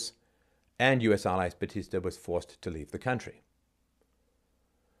soldiers and U.S. allies, Batista was forced to leave the country.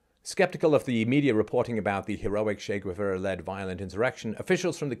 Skeptical of the media reporting about the heroic Che Guevara-led violent insurrection,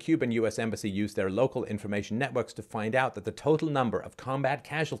 officials from the Cuban U.S. Embassy used their local information networks to find out that the total number of combat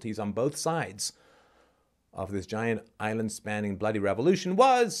casualties on both sides of this giant island-spanning bloody revolution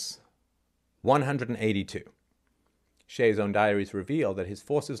was 182. Che's own diaries reveal that his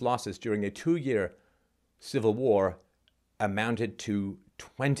forces' losses during a 2-year civil war amounted to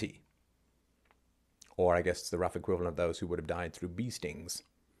 20. Or I guess it's the rough equivalent of those who would have died through bee stings.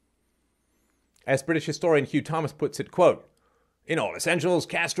 As British historian Hugh Thomas puts it, quote, "In all essentials,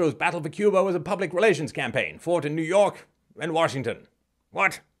 Castro's battle for Cuba was a public relations campaign, fought in New York and Washington."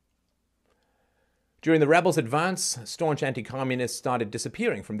 What? During the rebels' advance, staunch anti-communists started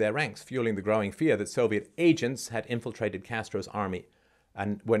disappearing from their ranks, fueling the growing fear that Soviet agents had infiltrated Castro's army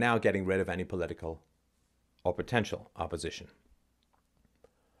and were now getting rid of any political or potential opposition.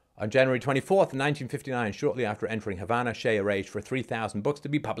 On January 24th, 1959, shortly after entering Havana, Che arranged for 3,000 books to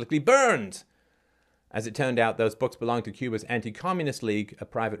be publicly burned. As it turned out, those books belonged to Cuba's Anti-Communist League, a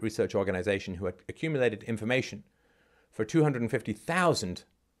private research organization who had accumulated information for 250,000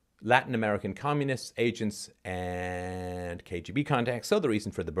 Latin American communists, agents, and KGB contacts. So the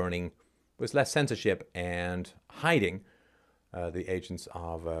reason for the burning was less censorship and hiding the agents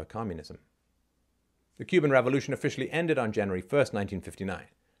of communism. The Cuban Revolution officially ended on January 1st, 1959.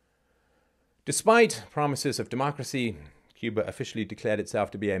 Despite promises of democracy, Cuba officially declared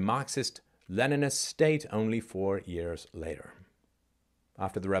itself to be a Marxist-Leninist state only 4 years later.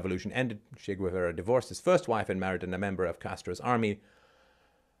 After the revolution ended, Che Guevara divorced his first wife and married a member of Castro's army,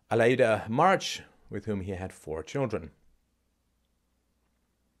 Aleida March, with whom he had 4 children.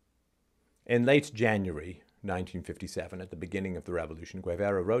 In late January 1957, at the beginning of the revolution,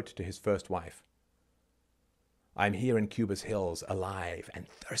 Guevara wrote to his first wife, "I'm here in Cuba's hills, alive and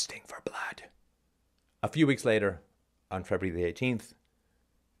thirsting for blood." A few weeks later, on February the 18th,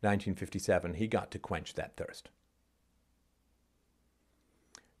 1957, he got to quench that thirst.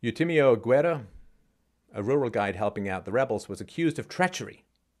 Eutimio Guerra, a rural guide helping out the rebels, was accused of treachery,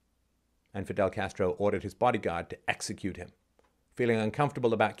 and Fidel Castro ordered his bodyguard to execute him. Feeling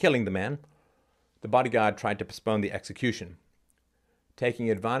uncomfortable about killing the man, the bodyguard tried to postpone the execution. Taking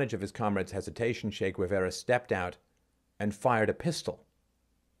advantage of his comrade's hesitation, Che Guevara stepped out and fired a pistol,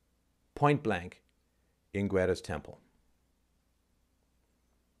 point blank, in Guerra's temple.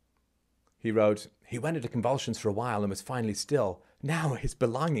 He wrote, "He went into convulsions for a while and was finally still. Now his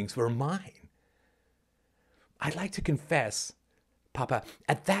belongings were mine. I'd like to confess, Papa,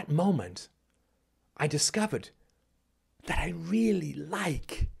 at that moment, I discovered that I really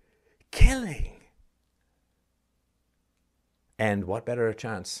like killing." And what better a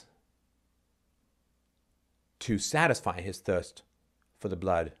chance to satisfy his thirst for the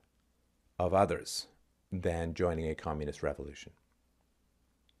blood of others than joining a communist revolution?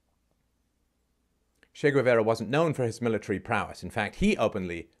 Che Guevara wasn't known for his military prowess. In fact, he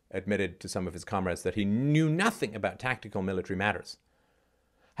openly admitted to some of his comrades that he knew nothing about tactical military matters.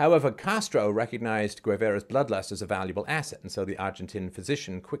 However, Castro recognized Guevara's bloodlust as a valuable asset, and so the Argentine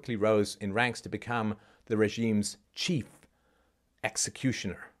physician quickly rose in ranks to become the regime's chief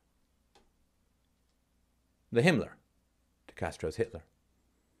executioner. The Himmler to Castro's Hitler.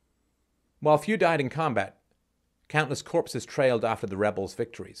 While few died in combat, countless corpses trailed after the rebels'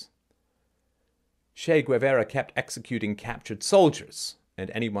 victories. Che Guevara kept executing captured soldiers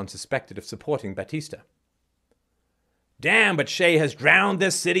and anyone suspected of supporting Batista. "Damn, but Che has drowned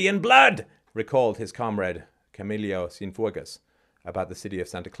this city in blood," recalled his comrade Camilo Cienfuegos about the city of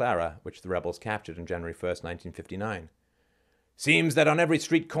Santa Clara, which the rebels captured on January 1st, 1959. "Seems that on every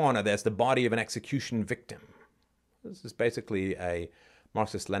street corner there's the body of an execution victim." This is basically a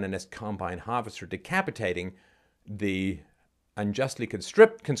Marxist-Leninist combine harvester decapitating the unjustly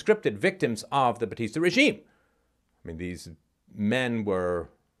conscripted victims of the Batista regime. I mean, these men were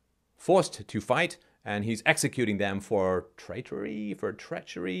forced to fight, and he's executing them for treachery.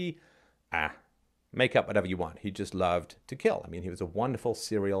 Make up whatever you want. He just loved to kill. I mean, he was a wonderful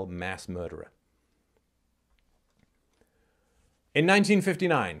serial mass murderer. In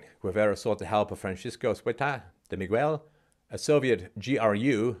 1959, Guevara sought the help of Francisco Sueta de Miguel, a Soviet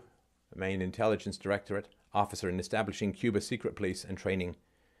GRU, the main intelligence directorate officer, in establishing Cuba's secret police and training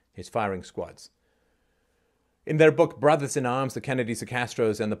his firing squads. In their book Brothers in Arms, The Kennedys, the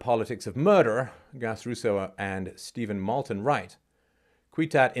Castros, and the Politics of Murder, Gus Russo and Stephen Malton write,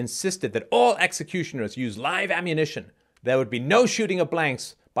 Cuetat insisted that all executioners use live ammunition. There would be no shooting of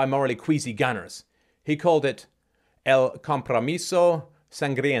blanks, by morally queasy gunners. He called it El Compromiso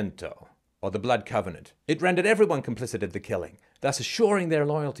Sangriento, or the Blood Covenant. It rendered everyone complicit in the killing, thus assuring their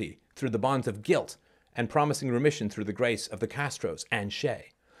loyalty through the bonds of guilt and promising remission through the grace of the Castros and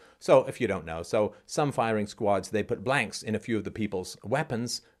Che. So, if you don't know, some firing squads, they put blanks in a few of the people's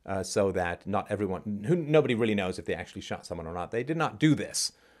weapons so that nobody really knows if they actually shot someone or not. They did not do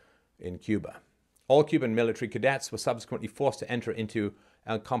this in Cuba. All Cuban military cadets were subsequently forced to enter into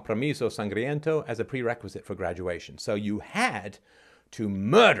El Compromiso Sangriento as a prerequisite for graduation. So you had to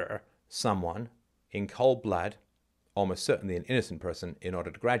murder someone in cold blood, almost certainly an innocent person, in order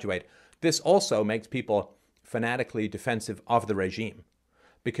to graduate. This also makes people fanatically defensive of the regime,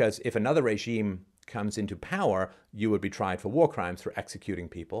 because if another regime comes into power, you would be tried for war crimes for executing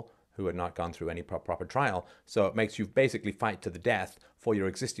people who had not gone through any proper trial. So it makes you basically fight to the death for your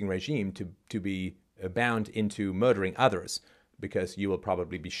existing regime to be bound into murdering others, because you will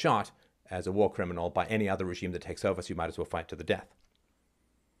probably be shot as a war criminal by any other regime that takes over, so you might as well fight to the death.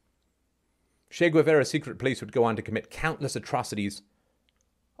 Che Guevara's secret police would go on to commit countless atrocities,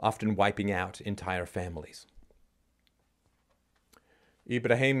 often wiping out entire families.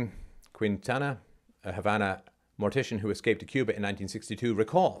 Ibrahim Quintana, a Havana mortician who escaped to Cuba in 1962,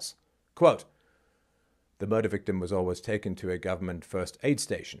 recalls, quote, "The murder victim was always taken to a government first aid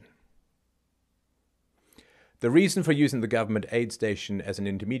station. The reason for using the government aid station as an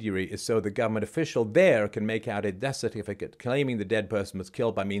intermediary is so the government official there can make out a death certificate claiming the dead person was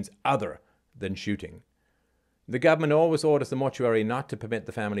killed by means other than shooting. The government always orders the mortuary not to permit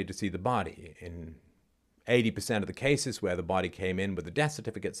the family to see the body. In 80% of the cases where the body came in with a death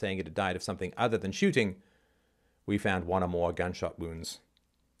certificate saying it had died of something other than shooting, we found one or more gunshot wounds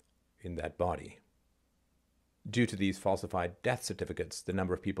in that body. Due to these falsified death certificates, the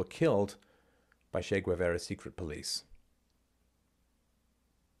number of people killed by Che Guevara's secret police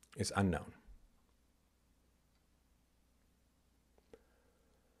is unknown."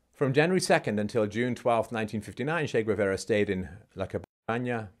 From January 2nd until June 12, 1959, Che Guevara stayed in La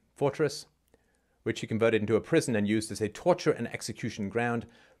Cabaña fortress, which he converted into a prison and used as a torture and execution ground.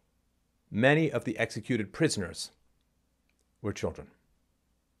 Many of the executed prisoners were children.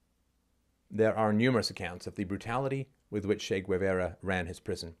 There are numerous accounts of the brutality with which Che Guevara ran his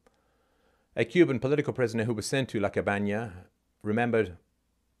prison. A Cuban political prisoner who was sent to La Cabaña remembered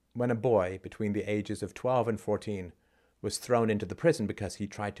when a boy between the ages of 12 and 14 was thrown into the prison because he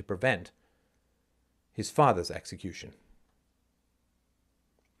tried to prevent his father's execution.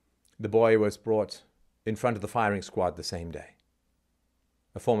 The boy was brought in front of the firing squad the same day.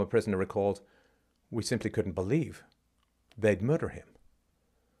 A former prisoner recalled, "We simply couldn't believe they'd murder him.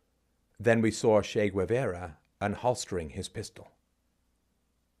 Then we saw Che Guevara unholstering his pistol.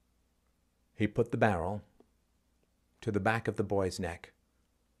 He put the barrel to the back of the boy's neck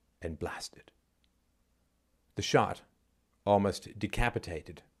and blasted. The shot almost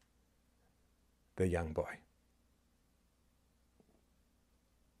decapitated the young boy."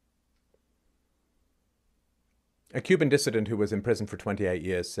 A Cuban dissident who was in prison for 28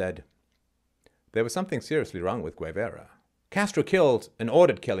 years said, "There was something seriously wrong with Guevara. Castro killed and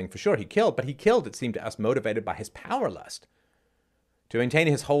ordered killing, for sure he killed, but he killed, it seemed to us, motivated by his power lust. To maintain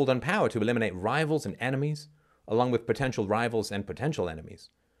his hold on power, to eliminate rivals and enemies, along with potential rivals and potential enemies.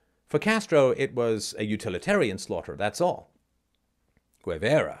 For Castro, it was a utilitarian slaughter, that's all.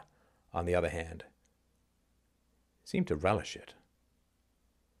 Guevara, on the other hand, seemed to relish it.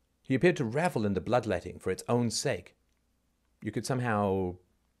 He appeared to revel in the bloodletting for its own sake. You could somehow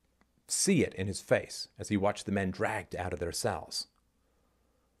see it in his face as he watched the men dragged out of their cells.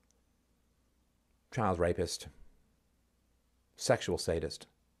 Child rapist, sexual sadist,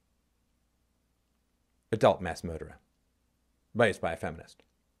 adult mass murderer, raised by a feminist."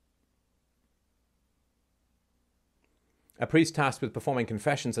 A priest tasked with performing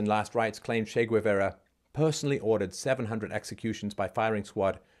confessions and last rites claimed Che Guevara personally ordered 700 executions by firing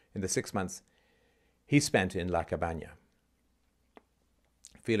squad in the 6 months he spent in La Cabaña.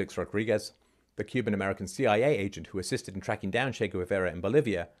 Felix Rodriguez, the Cuban-American CIA agent who assisted in tracking down Che Guevara in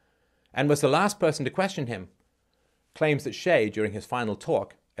Bolivia and was the last person to question him, claims that Che, during his final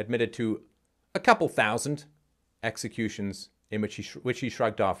talk, admitted to a couple thousand executions in which he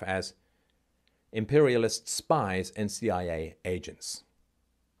shrugged off as imperialist spies and CIA agents.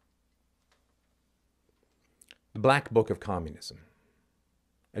 The Black Book of Communism,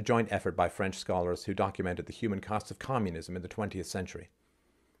 a joint effort by French scholars who documented the human cost of communism in the 20th century,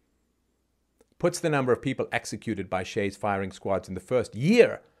 puts the number of people executed by Che's firing squads in the first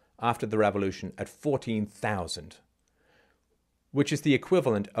year after the revolution at 14,000, which is the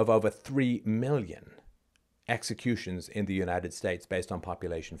equivalent of over 3 million executions in the United States based on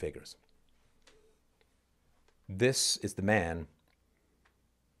population figures. This is the man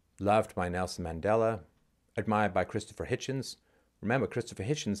loved by Nelson Mandela, admired by Christopher Hitchens. Remember, Christopher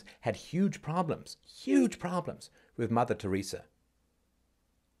Hitchens had huge problems with Mother Teresa,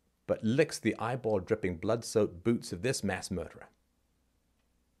 but licks the eyeball-dripping, blood-soaked boots of this mass murderer.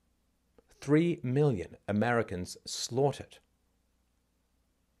 3 million Americans slaughtered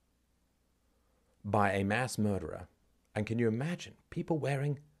by a mass murderer. And can you imagine people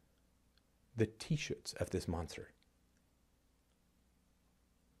wearing the t-shirts of this monster?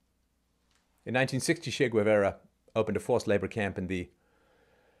 In 1960, Che Guevara opened a forced labor camp in the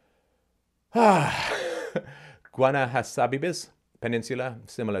Guanahasabibes Peninsula,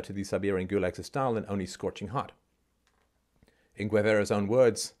 similar to the Siberian gulags of Stalin, only scorching hot. In Guevara's own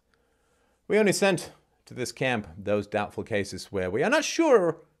words, "We only sent to this camp those doubtful cases where we are not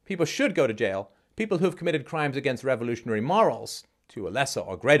sure people should go to jail, people who have committed crimes against revolutionary morals to a lesser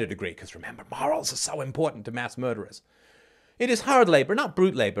or greater degree," because remember, morals are so important to mass murderers. "It is hard labor, not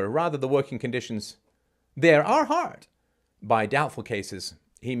brute labor. Rather, the working conditions there are hard." By doubtful cases,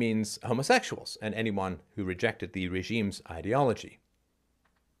 he means homosexuals and anyone who rejected the regime's ideology.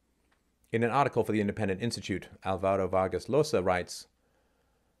 In an article for the Independent Institute, Alvaro Vargas Llosa writes,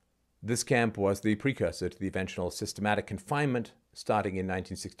 "This camp was the precursor to the eventual systematic confinement starting in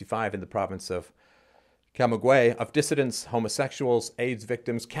 1965 in the province of Camagüey of dissidents, homosexuals, AIDS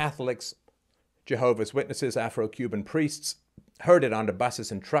victims, Catholics, Jehovah's Witnesses, Afro-Cuban priests, herded onto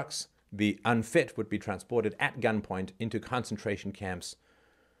buses and trucks. The unfit would be transported at gunpoint into concentration camps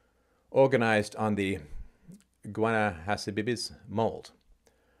organized on the Guanahasabibes mold.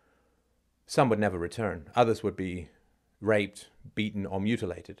 Some would never return. Others would be raped, beaten, or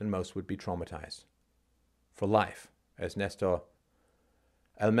mutilated, and most would be traumatized for life, as Nestor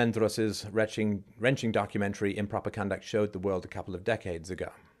Almendros's wrenching documentary Improper Conduct showed the world a couple of decades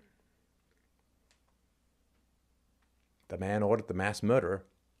ago. The man ordered the mass murder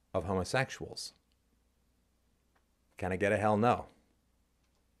of homosexuals. Can I get a hell no?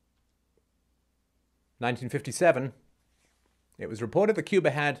 1957, it was reported that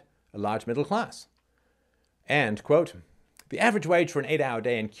Cuba had a large middle class. And, quote, "The average wage for an 8-hour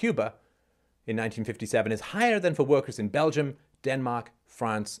day in Cuba in 1957 is higher than for workers in Belgium, Denmark,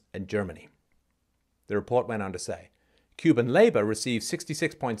 France, and Germany." The report went on to say, Cuban labor receives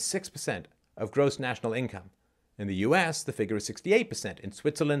 66.6% of gross national income. In the US, the figure is 68%. In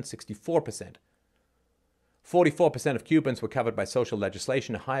Switzerland, 64%. 44% of Cubans were covered by social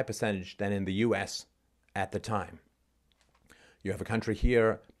legislation, a higher percentage than in the US at the time. You have a country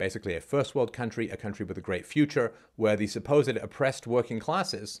here, basically a first world country, a country with a great future, where the supposed oppressed working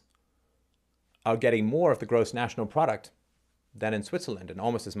classes are getting more of the gross national product than in Switzerland, and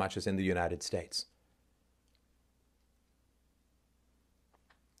almost as much as in the United States.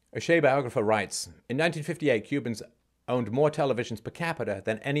 A Che biographer writes, in 1958, Cubans owned more televisions per capita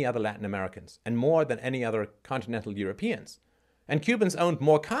than any other Latin Americans, and more than any other continental Europeans. And Cubans owned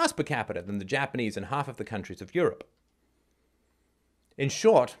more cars per capita than the Japanese and half of the countries of Europe. In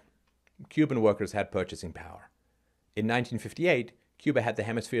short, Cuban workers had purchasing power. In 1958, Cuba had the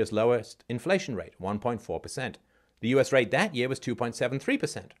hemisphere's lowest inflation rate, 1.4%. The US rate that year was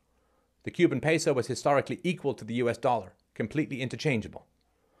 2.73%. The Cuban peso was historically equal to the US dollar, completely interchangeable,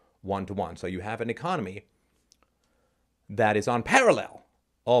 1-to-1. So you have an economy that is on parallel,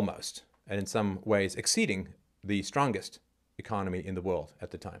 almost, and in some ways exceeding the strongest economy in the world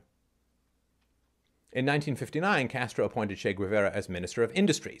at the time. In 1959, Castro appointed Che Guevara as Minister of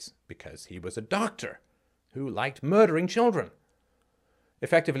Industries because he was a doctor who liked murdering children,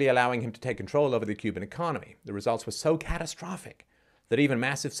 effectively allowing him to take control over the Cuban economy. The results were so catastrophic that even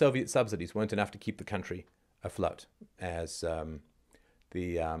massive Soviet subsidies weren't enough to keep the country afloat. As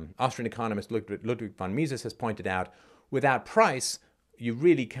the Austrian economist Ludwig von Mises has pointed out, without price, you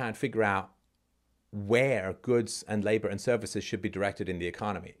really can't figure out where goods and labor and services should be directed in the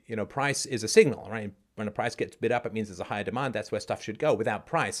economy. You know, price is a signal, right? When a price gets bid up, it means there's a higher demand. That's where stuff should go. Without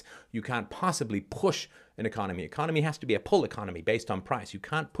price, you can't possibly push an economy. Economy has to be a pull economy based on price. You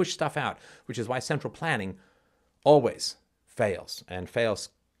can't push stuff out, which is why central planning always fails, and fails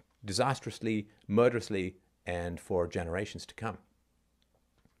disastrously, murderously, and for generations to come.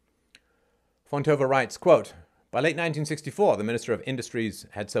 Fontova writes, quote, by late 1964, the Minister of Industries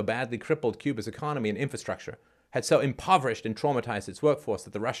had so badly crippled Cuba's economy and infrastructure, had so impoverished and traumatized its workforce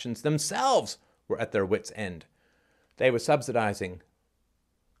that the Russians themselves were at their wits' end. They were subsidizing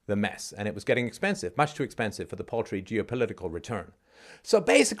the mess, and it was getting expensive, much too expensive for the paltry geopolitical return. So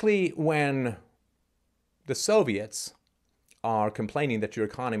basically, when the Soviets are complaining that your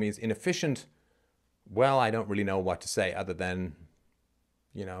economy is inefficient, well, I don't really know what to say other than,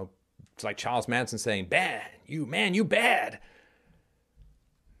 it's like Charles Manson saying, bad, you bad.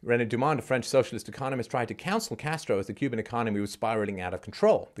 René Dumont, a French socialist economist, tried to counsel Castro as the Cuban economy was spiraling out of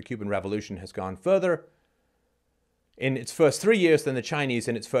control. The Cuban Revolution has gone further in its first 3 years than the Chinese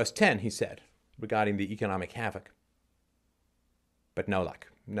in its first 10, he said, regarding the economic havoc. But no luck.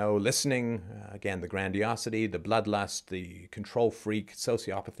 No listening. Again, the grandiosity, the bloodlust, the control freak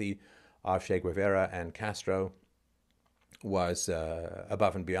sociopathy of Che Guevara and Castro was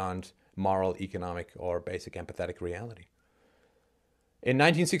above and beyond moral, economic, or basic empathetic reality. In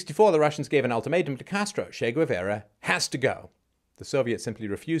 1964, the Russians gave an ultimatum to Castro. Che Guevara has to go. The Soviets simply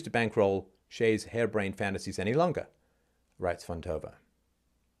refused to bankroll Che's harebrained fantasies any longer, writes Fontova.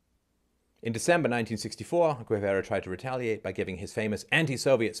 In December 1964, Guevara tried to retaliate by giving his famous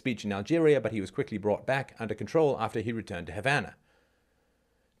anti-Soviet speech in Algeria, but he was quickly brought back under control after he returned to Havana.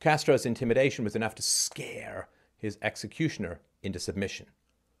 Castro's intimidation was enough to scare his executioner into submission.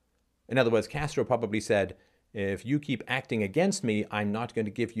 In other words, Castro probably said, if you keep acting against me, I'm not going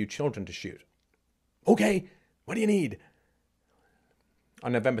to give you children to shoot. Okay, what do you need?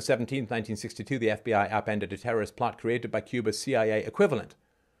 On November 17, 1962, the FBI upended a terrorist plot created by Cuba's CIA equivalent,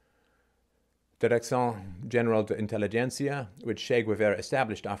 Dirección General de Inteligencia, which Che Guevara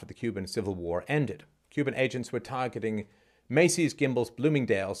established after the Cuban Civil War ended. Cuban agents were targeting Macy's, Gimbel's,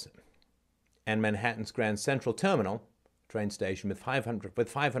 Bloomingdale's, and Manhattan's Grand Central Terminal train station with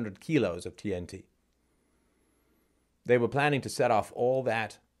 500 kilos of TNT. They were planning to set off all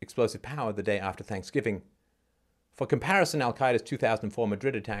that explosive power the day after Thanksgiving. For comparison, Al-Qaeda's 2004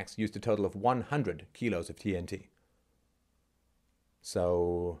 Madrid attacks used a total of 100 kilos of TNT.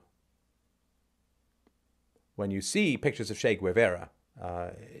 So when you see pictures of Che Guevara,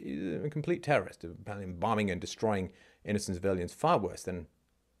 he's a complete terrorist, bombing and destroying innocent civilians, far worse than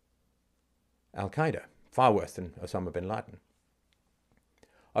Al-Qaeda, far worse than Osama bin Laden.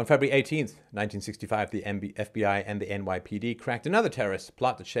 On February 18, 1965, the FBI and the NYPD cracked another terrorist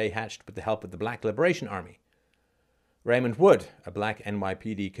plot that Che hatched with the help of the Black Liberation Army. Raymond Wood, a black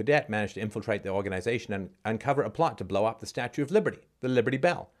NYPD cadet, managed to infiltrate the organization and uncover a plot to blow up the Statue of Liberty, the Liberty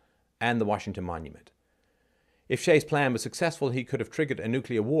Bell, and the Washington Monument. If Che's plan was successful, he could have triggered a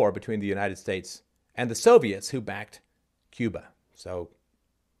nuclear war between the United States and the Soviets who backed Cuba. So,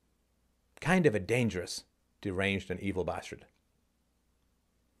 kind of a dangerous, deranged, and evil bastard.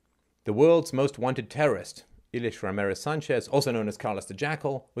 The world's most wanted terrorist, Ilich Ramirez Sanchez, also known as Carlos the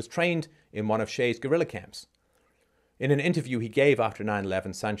Jackal, was trained in one of Che's guerrilla camps. In an interview he gave after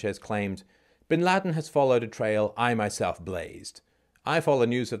 9/11, Sanchez claimed, "Bin Laden has followed a trail I myself blazed. I follow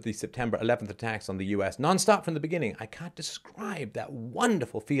news of the September 11th attacks on the U.S. non-stop from the beginning. I can't describe that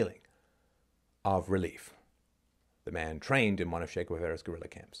wonderful feeling of relief." The man trained in one of Che Guevara's guerrilla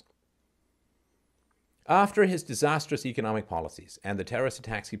camps. After his disastrous economic policies and the terrorist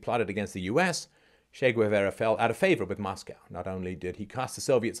attacks he plotted against the U.S., Che Guevara fell out of favor with Moscow. Not only did he cost the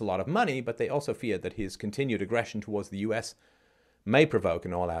Soviets a lot of money, but they also feared that his continued aggression towards the U.S. may provoke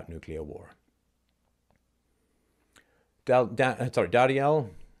an all-out nuclear war. Dariel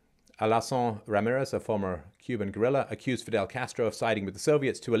Alazon Ramirez, a former Cuban guerrilla, accused Fidel Castro of siding with the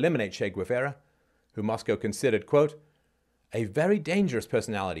Soviets to eliminate Che Guevara, who Moscow considered, quote, a very dangerous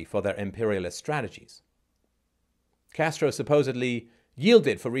personality for their imperialist strategies. Castro supposedly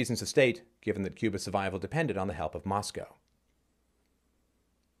yielded for reasons of state, given that Cuba's survival depended on the help of Moscow.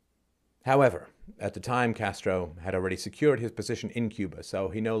 However, at the time, Castro had already secured his position in Cuba, so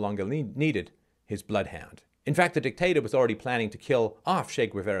he no longer needed his bloodhound. In fact, the dictator was already planning to kill off Che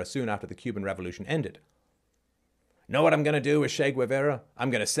Guevara soon after the Cuban Revolution ended. Know what I'm going to do with Che Guevara? I'm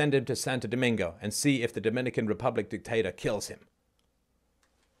going to send him to Santo Domingo and see if the Dominican Republic dictator kills him.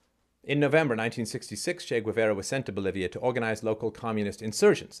 In November 1966, Che Guevara was sent to Bolivia to organize local communist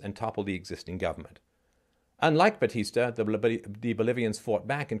insurgents and topple the existing government. Unlike Batista, the Bolivians fought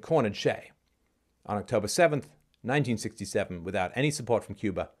back and cornered Che. On October 7th, 1967, without any support from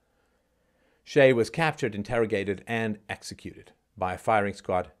Cuba, Che was captured, interrogated, and executed by a firing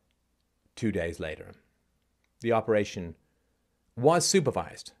squad 2 days later. The operation was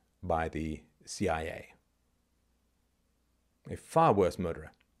supervised by the CIA. A far worse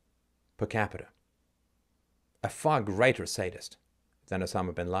murderer per capita, a far greater sadist than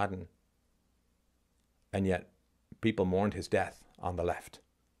Osama bin Laden, and yet people mourned his death on the left.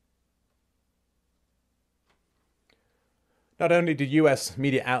 Not only did U.S.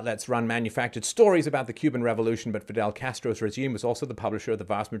 media outlets run manufactured stories about the Cuban Revolution, but Fidel Castro's regime was also the publisher of the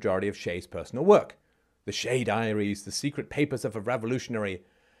vast majority of Che's personal work. The Che Diaries, the secret papers of a revolutionary,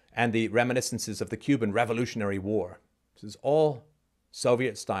 and the reminiscences of the Cuban Revolutionary War. This is all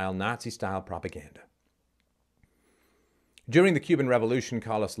Soviet-style, Nazi-style propaganda. During the Cuban Revolution,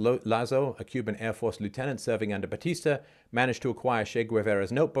 Carlos Lazo, a Cuban Air Force lieutenant serving under Batista, managed to acquire Che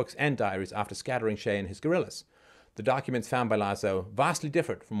Guevara's notebooks and diaries after scattering Che and his guerrillas. The documents found by Lazo vastly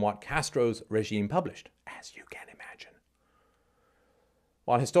differed from what Castro's regime published, as you can imagine.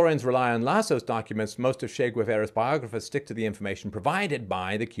 While historians rely on Lazo's documents, most of Che Guevara's biographers stick to the information provided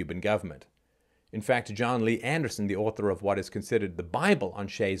by the Cuban government. In fact, John Lee Anderson, the author of what is considered the Bible on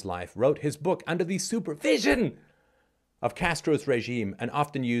Che's life, wrote his book under the supervision of Castro's regime and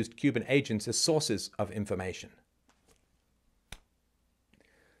often used Cuban agents as sources of information.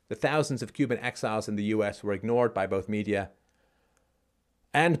 The thousands of Cuban exiles in the US were ignored by both media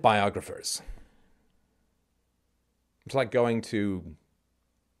and biographers. It's like going to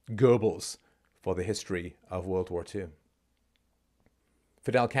Goebbels for the history of World War II.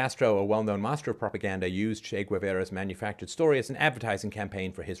 Fidel Castro, a well-known master of propaganda, used Che Guevara's manufactured story as an advertising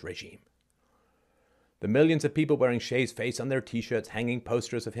campaign for his regime. The millions of people wearing Che's face on their t-shirts, hanging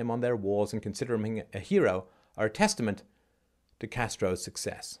posters of him on their walls, and considering him a hero are a testament to Castro's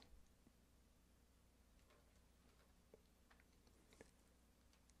success.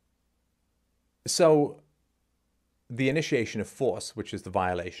 So, the initiation of force, which is the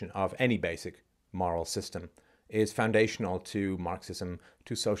violation of any basic moral system, is foundational to Marxism,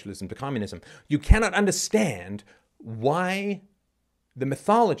 to socialism, to communism. You cannot understand why the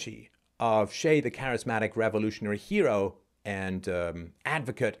mythology of Che, the charismatic revolutionary hero and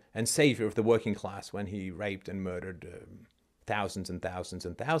advocate and savior of the working class when he raped and murdered thousands and thousands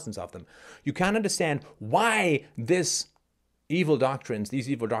and thousands of them. You can't understand why these evil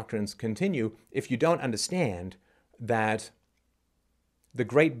doctrines continue if you don't understand that the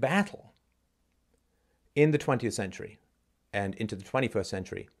great battle in the 20th century and into the 21st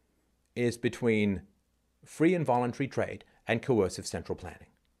century is between free and voluntary trade and coercive central planning,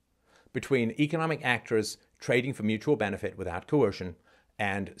 between economic actors trading for mutual benefit without coercion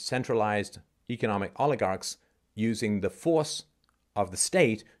and centralized economic oligarchs using the force of the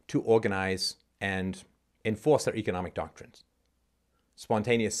state to organize and enforce their economic doctrines.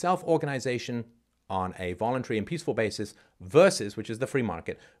 Spontaneous self-organization on a voluntary and peaceful basis versus, which is the free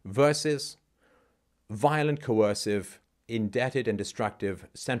market, versus violent, coercive, indebted and destructive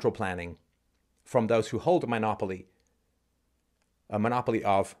central planning from those who hold a monopoly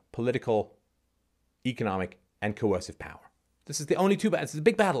of political, economic, and coercive power. This is the only two battles. This is a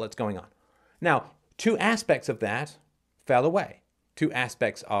big battle that's going on. Now, two aspects of that fell away. Two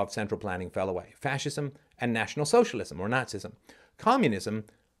aspects of central planning fell away. Fascism and National Socialism, or Nazism. Communism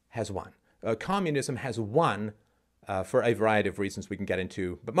has won. Communism has won for a variety of reasons we can get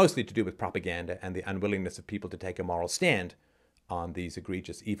into, but mostly to do with propaganda and the unwillingness of people to take a moral stand on these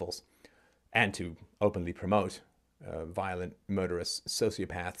egregious evils and to openly promote violent, murderous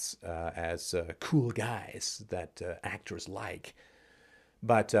sociopaths as cool guys that actors like.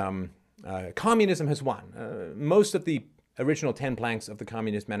 But communism has won. Most of the original 10 planks of the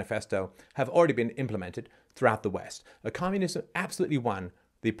Communist Manifesto have already been implemented throughout the West. Communism absolutely won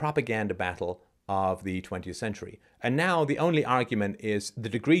the propaganda battle of the 20th century. And now the only argument is the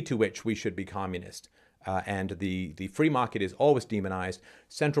degree to which we should be communist. And the free market is always demonized.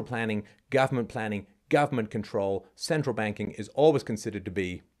 Central planning, government control, central banking is always considered to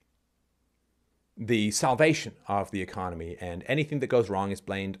be the salvation of the economy. And anything that goes wrong is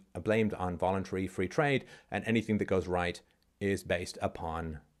blamed on voluntary free trade, and anything that goes right is based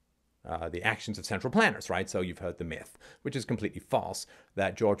upon the actions of central planners, right? So you've heard the myth, which is completely false,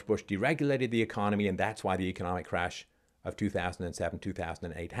 that George Bush deregulated the economy and that's why the economic crash of 2007,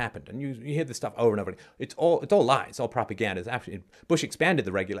 2008 happened. And you hear this stuff over and over. It's all lies, it's all propaganda. It's actually, Bush expanded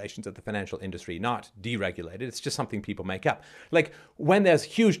the regulations of the financial industry, not deregulated. It's just something people make up. Like when there's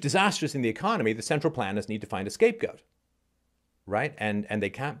huge disasters in the economy, the central planners need to find a scapegoat, right? And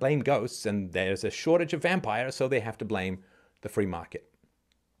they can't blame ghosts, and there's a shortage of vampires, so they have to blame the free market.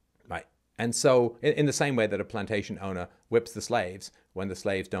 Right. And so in the same way that a plantation owner whips the slaves when the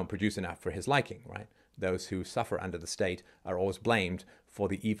slaves don't produce enough for his liking, right? Those who suffer under the state are always blamed for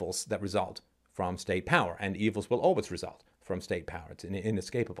the evils that result from state power, and evils will always result from state power. It's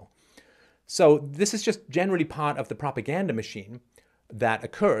inescapable. So this is just generally part of the propaganda machine that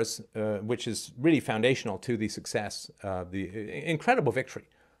occurs, which is really foundational to the success, the incredible victory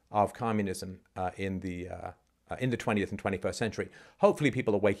of communism in the 20th and 21st century. Hopefully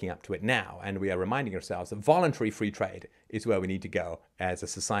people are waking up to it now, and we are reminding ourselves that voluntary free trade is where we need to go as a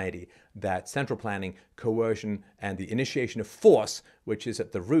society, that central planning, coercion, and the initiation of force, which is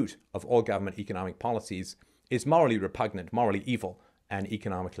at the root of all government economic policies, is morally repugnant, morally evil, and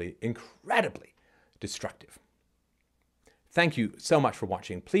economically incredibly destructive. Thank you so much for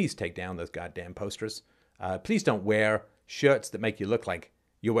watching. Please take down those goddamn posters. Please don't wear shirts that make you look like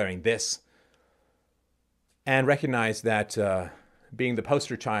you're wearing this, and recognize that being the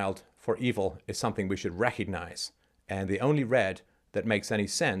poster child for evil is something we should recognize. And the only red that makes any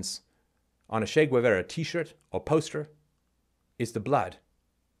sense on a Che Guevara t-shirt or poster is the blood,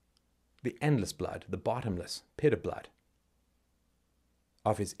 the endless blood, the bottomless pit of blood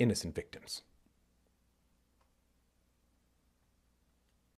of his innocent victims.